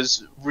it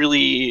was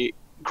really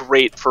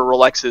great for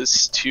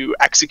Rolexis to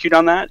execute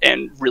on that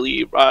and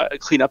really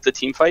clean up the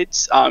team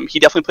fights. He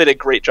definitely played a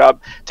great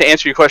job. To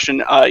answer your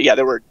question, yeah,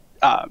 there were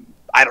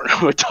I don't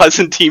know, a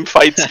dozen team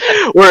fights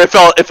where it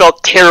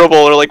felt terrible,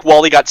 or like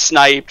Wally got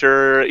sniped,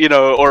 or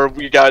or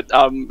we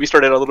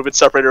started a little bit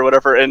separated or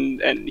whatever,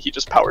 and he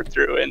just powered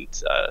through and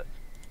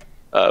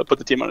put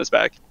the team on his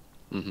back.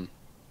 Mm-hmm.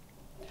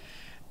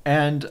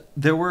 And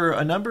there were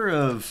a number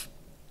of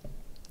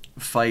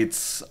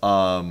fights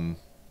in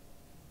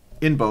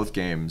both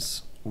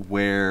games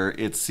where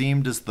it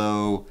seemed as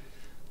though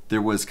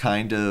there was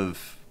kind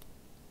of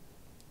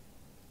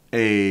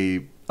a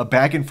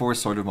back and forth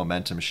sort of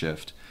momentum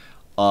shift,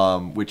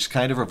 which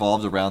kind of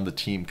revolved around the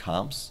team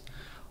comps.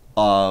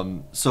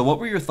 So what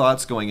were your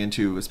thoughts going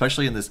into,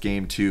 especially in this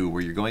game too,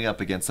 where you're going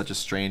up against such a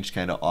strange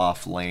kind of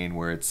off lane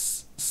where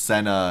it's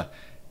Senna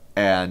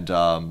and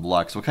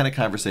Lux? What kind of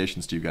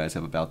conversations do you guys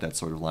have about that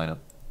sort of lineup?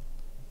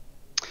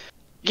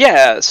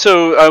 Yeah,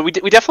 so we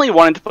definitely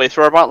wanted to play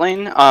through our bot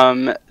lane.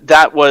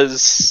 That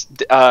was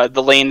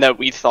the lane that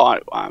we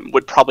thought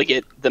would probably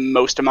get the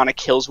most amount of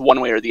kills one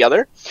way or the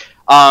other.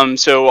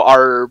 So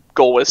our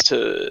goal was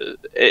to,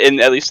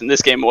 at least in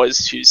this game,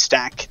 was to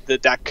stack the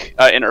deck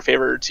in our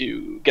favor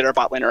to get our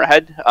bot laner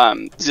ahead.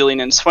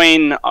 Zillion and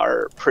Swain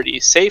are pretty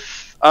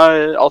safe,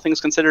 all things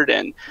considered,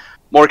 and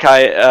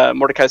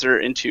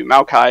Mordekaiser into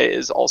Maokai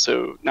is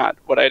also not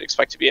what I'd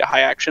expect to be a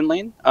high action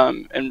lane,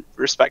 in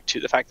respect to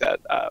the fact that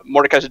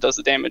Mordekaiser does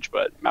the damage,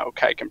 but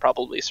Maokai can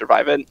probably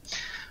survive it.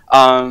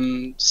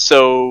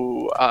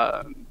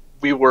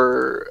 We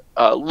were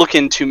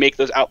looking to make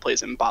those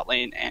outplays in bot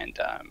lane, and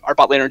our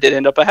bot laner did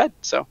end up ahead,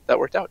 so that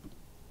worked out.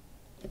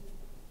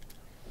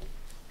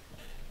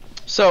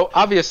 So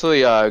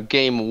obviously,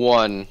 game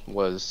one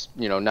was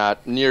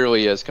not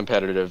nearly as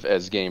competitive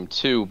as game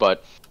two,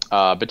 but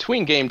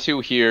between game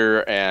two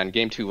here and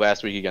game two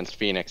last week against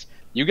Phoenix,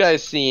 you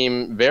guys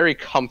seem very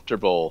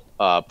comfortable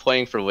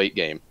playing for late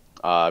game,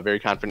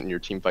 very confident in your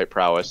team fight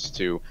prowess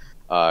to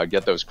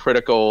get those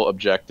critical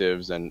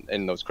objectives and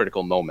in those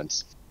critical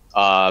moments.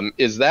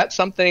 Is that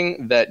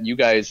something that you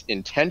guys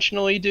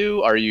intentionally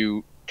do? Are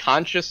you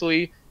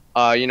consciously,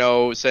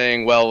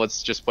 saying, well,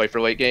 let's just play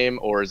for late game,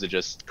 or is it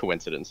just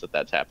coincidence that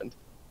that's happened?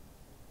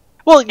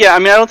 Well, yeah, I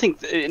mean, I don't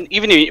think,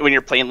 even when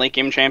you're playing late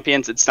game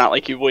champions, it's not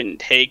like you wouldn't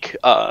take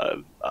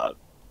an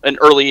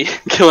early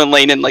kill in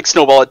lane and like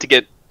snowball it to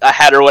get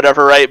ahead or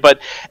whatever, right?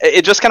 But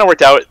it just kind of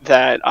worked out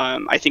that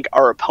I think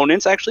our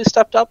opponents actually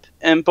stepped up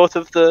in both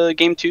of the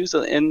game twos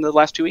in the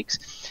last 2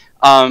 weeks.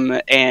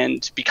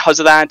 And because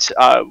of that,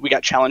 we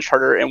got challenged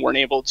harder and weren't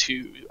able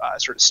to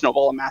sort of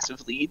snowball a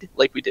massive lead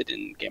like we did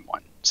in game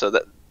one. So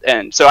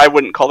I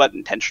wouldn't call that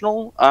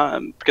intentional,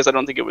 because I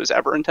don't think it was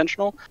ever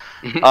intentional.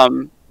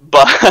 Mm-hmm.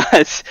 But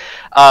it's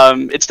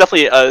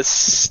definitely a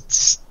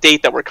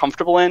state that we're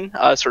comfortable in,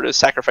 sort of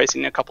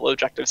sacrificing a couple of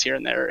objectives here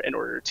and there in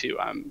order to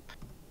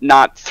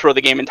not throw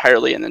the game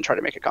entirely and then try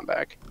to make a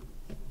comeback.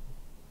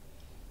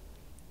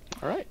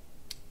 All right.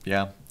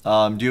 Yeah.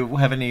 Do you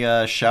have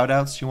any shout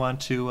outs you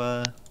want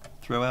to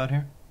throw out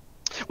here?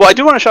 Well, I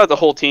do want to shout out the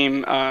whole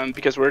team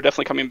because we're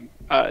definitely coming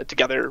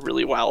together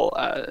really well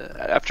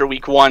after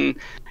week one.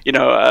 You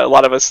know, a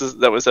lot of us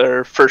that was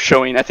our first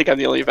showing. I think I'm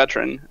the only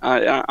veteran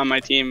on my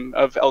team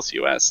of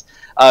LCUS,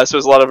 so it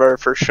was a lot of our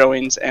first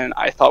showings, and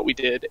I thought we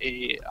did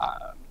a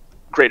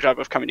great job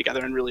of coming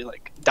together and really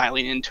like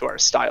dialing into our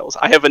styles.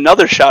 I have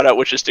another shout out,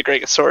 which is to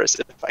Gregosaurus,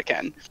 if I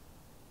can.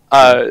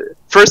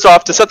 First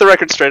off, to set the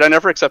record straight, I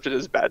never accepted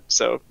his bet,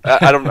 so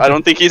I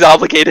don't think he's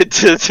obligated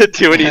to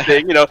do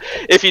anything. You know,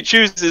 if he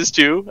chooses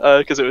to,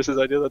 because it was his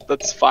idea,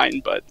 that's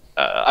fine. But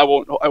I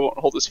won't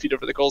hold his feet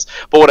over the coals.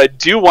 But what I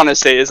do want to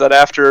say is that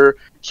after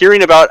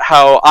hearing about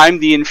how I'm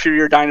the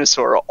inferior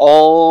dinosaur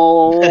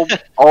all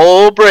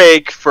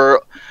break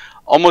for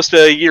almost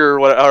a year,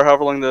 or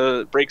however long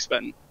the break's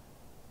been,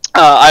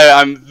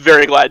 I'm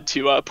very glad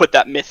to put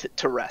that myth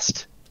to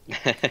rest.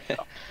 So.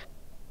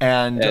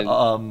 And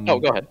oh,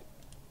 go ahead.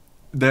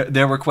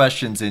 There were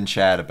questions in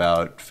chat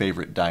about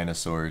favorite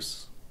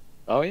dinosaurs.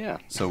 Oh yeah.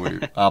 So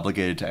we're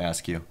obligated to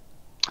ask you.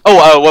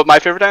 Oh, what my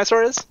favorite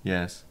dinosaur is?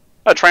 Yes.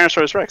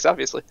 Tyrannosaurus Rex,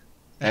 obviously.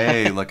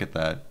 Hey, look at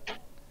that.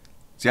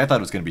 See, I thought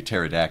it was going to be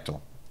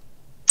pterodactyl.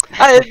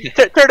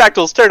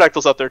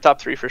 Pterodactyl's up there,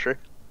 top 3 for sure.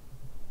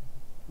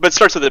 But it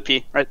starts with a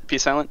P, right? P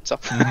silent. So.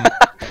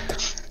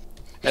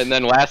 And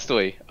then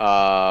lastly,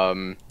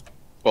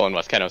 well,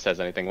 unless Keno says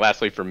anything.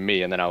 Lastly, for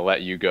me, and then I'll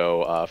let you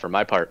go for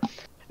my part.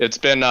 It's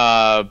been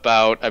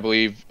about, I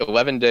believe,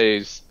 11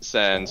 days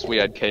since we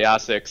had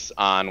Chaosix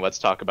on Let's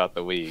Talk About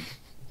the League,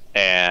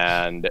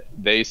 and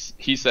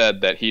he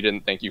said that he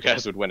didn't think you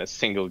guys would win a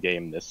single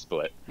game this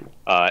split.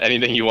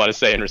 Anything you want to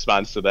say in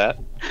response to that?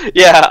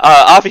 Yeah,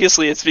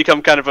 obviously it's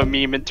become kind of a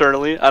meme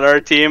internally on our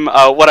team.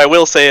 What I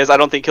will say is I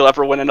don't think he'll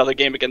ever win another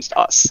game against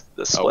us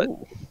this split.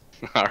 Oh.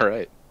 All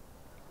right.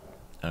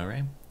 All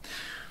right.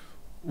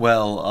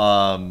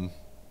 Well,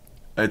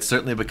 it's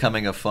certainly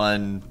becoming a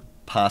fun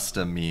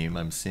pasta meme.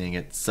 I'm seeing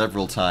it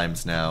several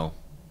times now,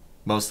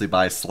 mostly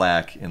by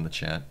Slack in the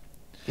chat.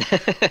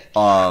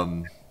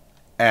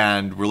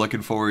 And we're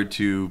looking forward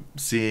to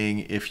seeing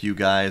if you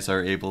guys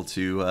are able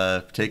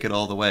to take it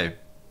all the way.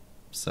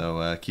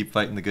 So keep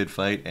fighting the good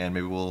fight, and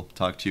maybe we'll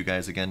talk to you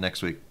guys again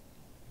next week.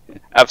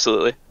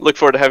 Absolutely. Look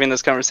forward to having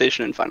this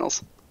conversation in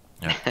finals.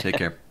 Yeah, take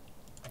care.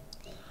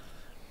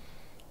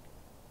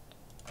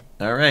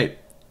 All right.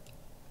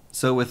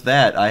 So with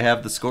that, I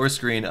have the score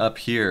screen up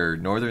here.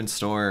 Northern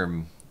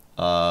Storm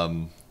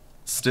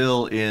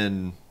still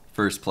in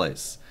first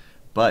place,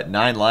 but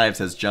 9 Lives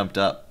has jumped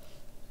up.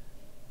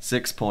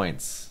 6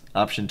 points.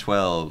 Option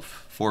 12,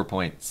 4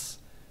 points.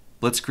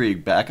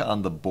 Blitzkrieg back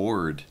on the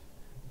board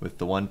with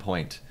the 1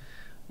 point.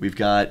 We've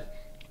got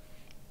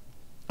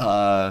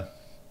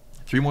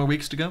 3 more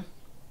weeks to go.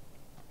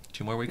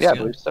 2 more weeks Yeah, to I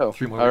go? believe so.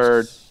 3 more Or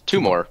weeks.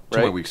 2 more, right? 2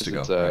 more weeks to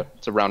go. Right.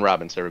 It's a round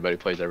robin, so everybody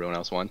plays everyone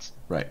else once.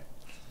 Right.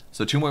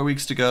 So 2 more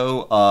weeks to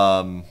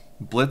go.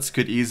 Blitz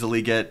could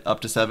easily get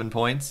up to 7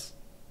 points.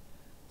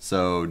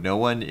 So no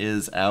one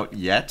is out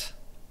yet.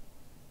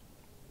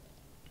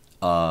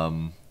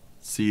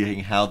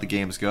 Seeing how the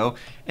games go.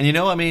 And you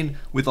know, I mean,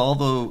 with all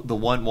the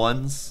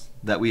 1-1s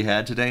that we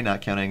had today, not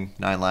counting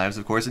 9 Lives,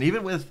 of course, and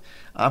even with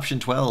option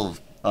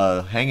 12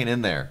 hanging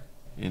in there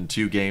in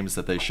 2 games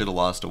that they should have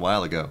lost a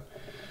while ago.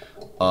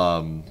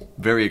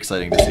 Very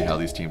exciting to see how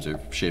these teams are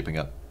shaping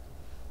up.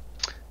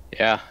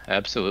 Yeah,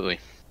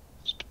 absolutely.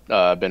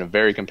 Been a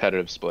very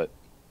competitive split.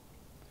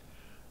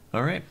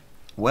 All right.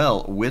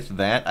 Well, with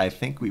that, I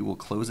think we will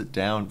close it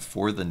down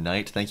for the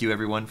night. Thank you,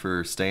 everyone,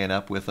 for staying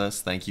up with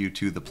us. Thank you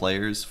to the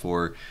players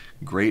for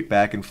great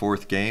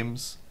back-and-forth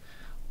games,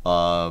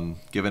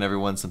 giving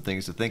everyone some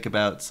things to think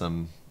about,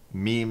 some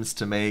memes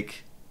to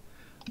make,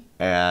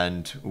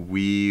 and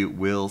we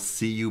will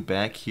see you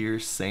back here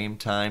same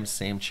time,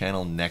 same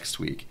channel next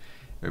week.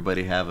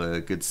 Everybody have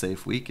a good,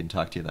 safe week, and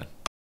talk to you then.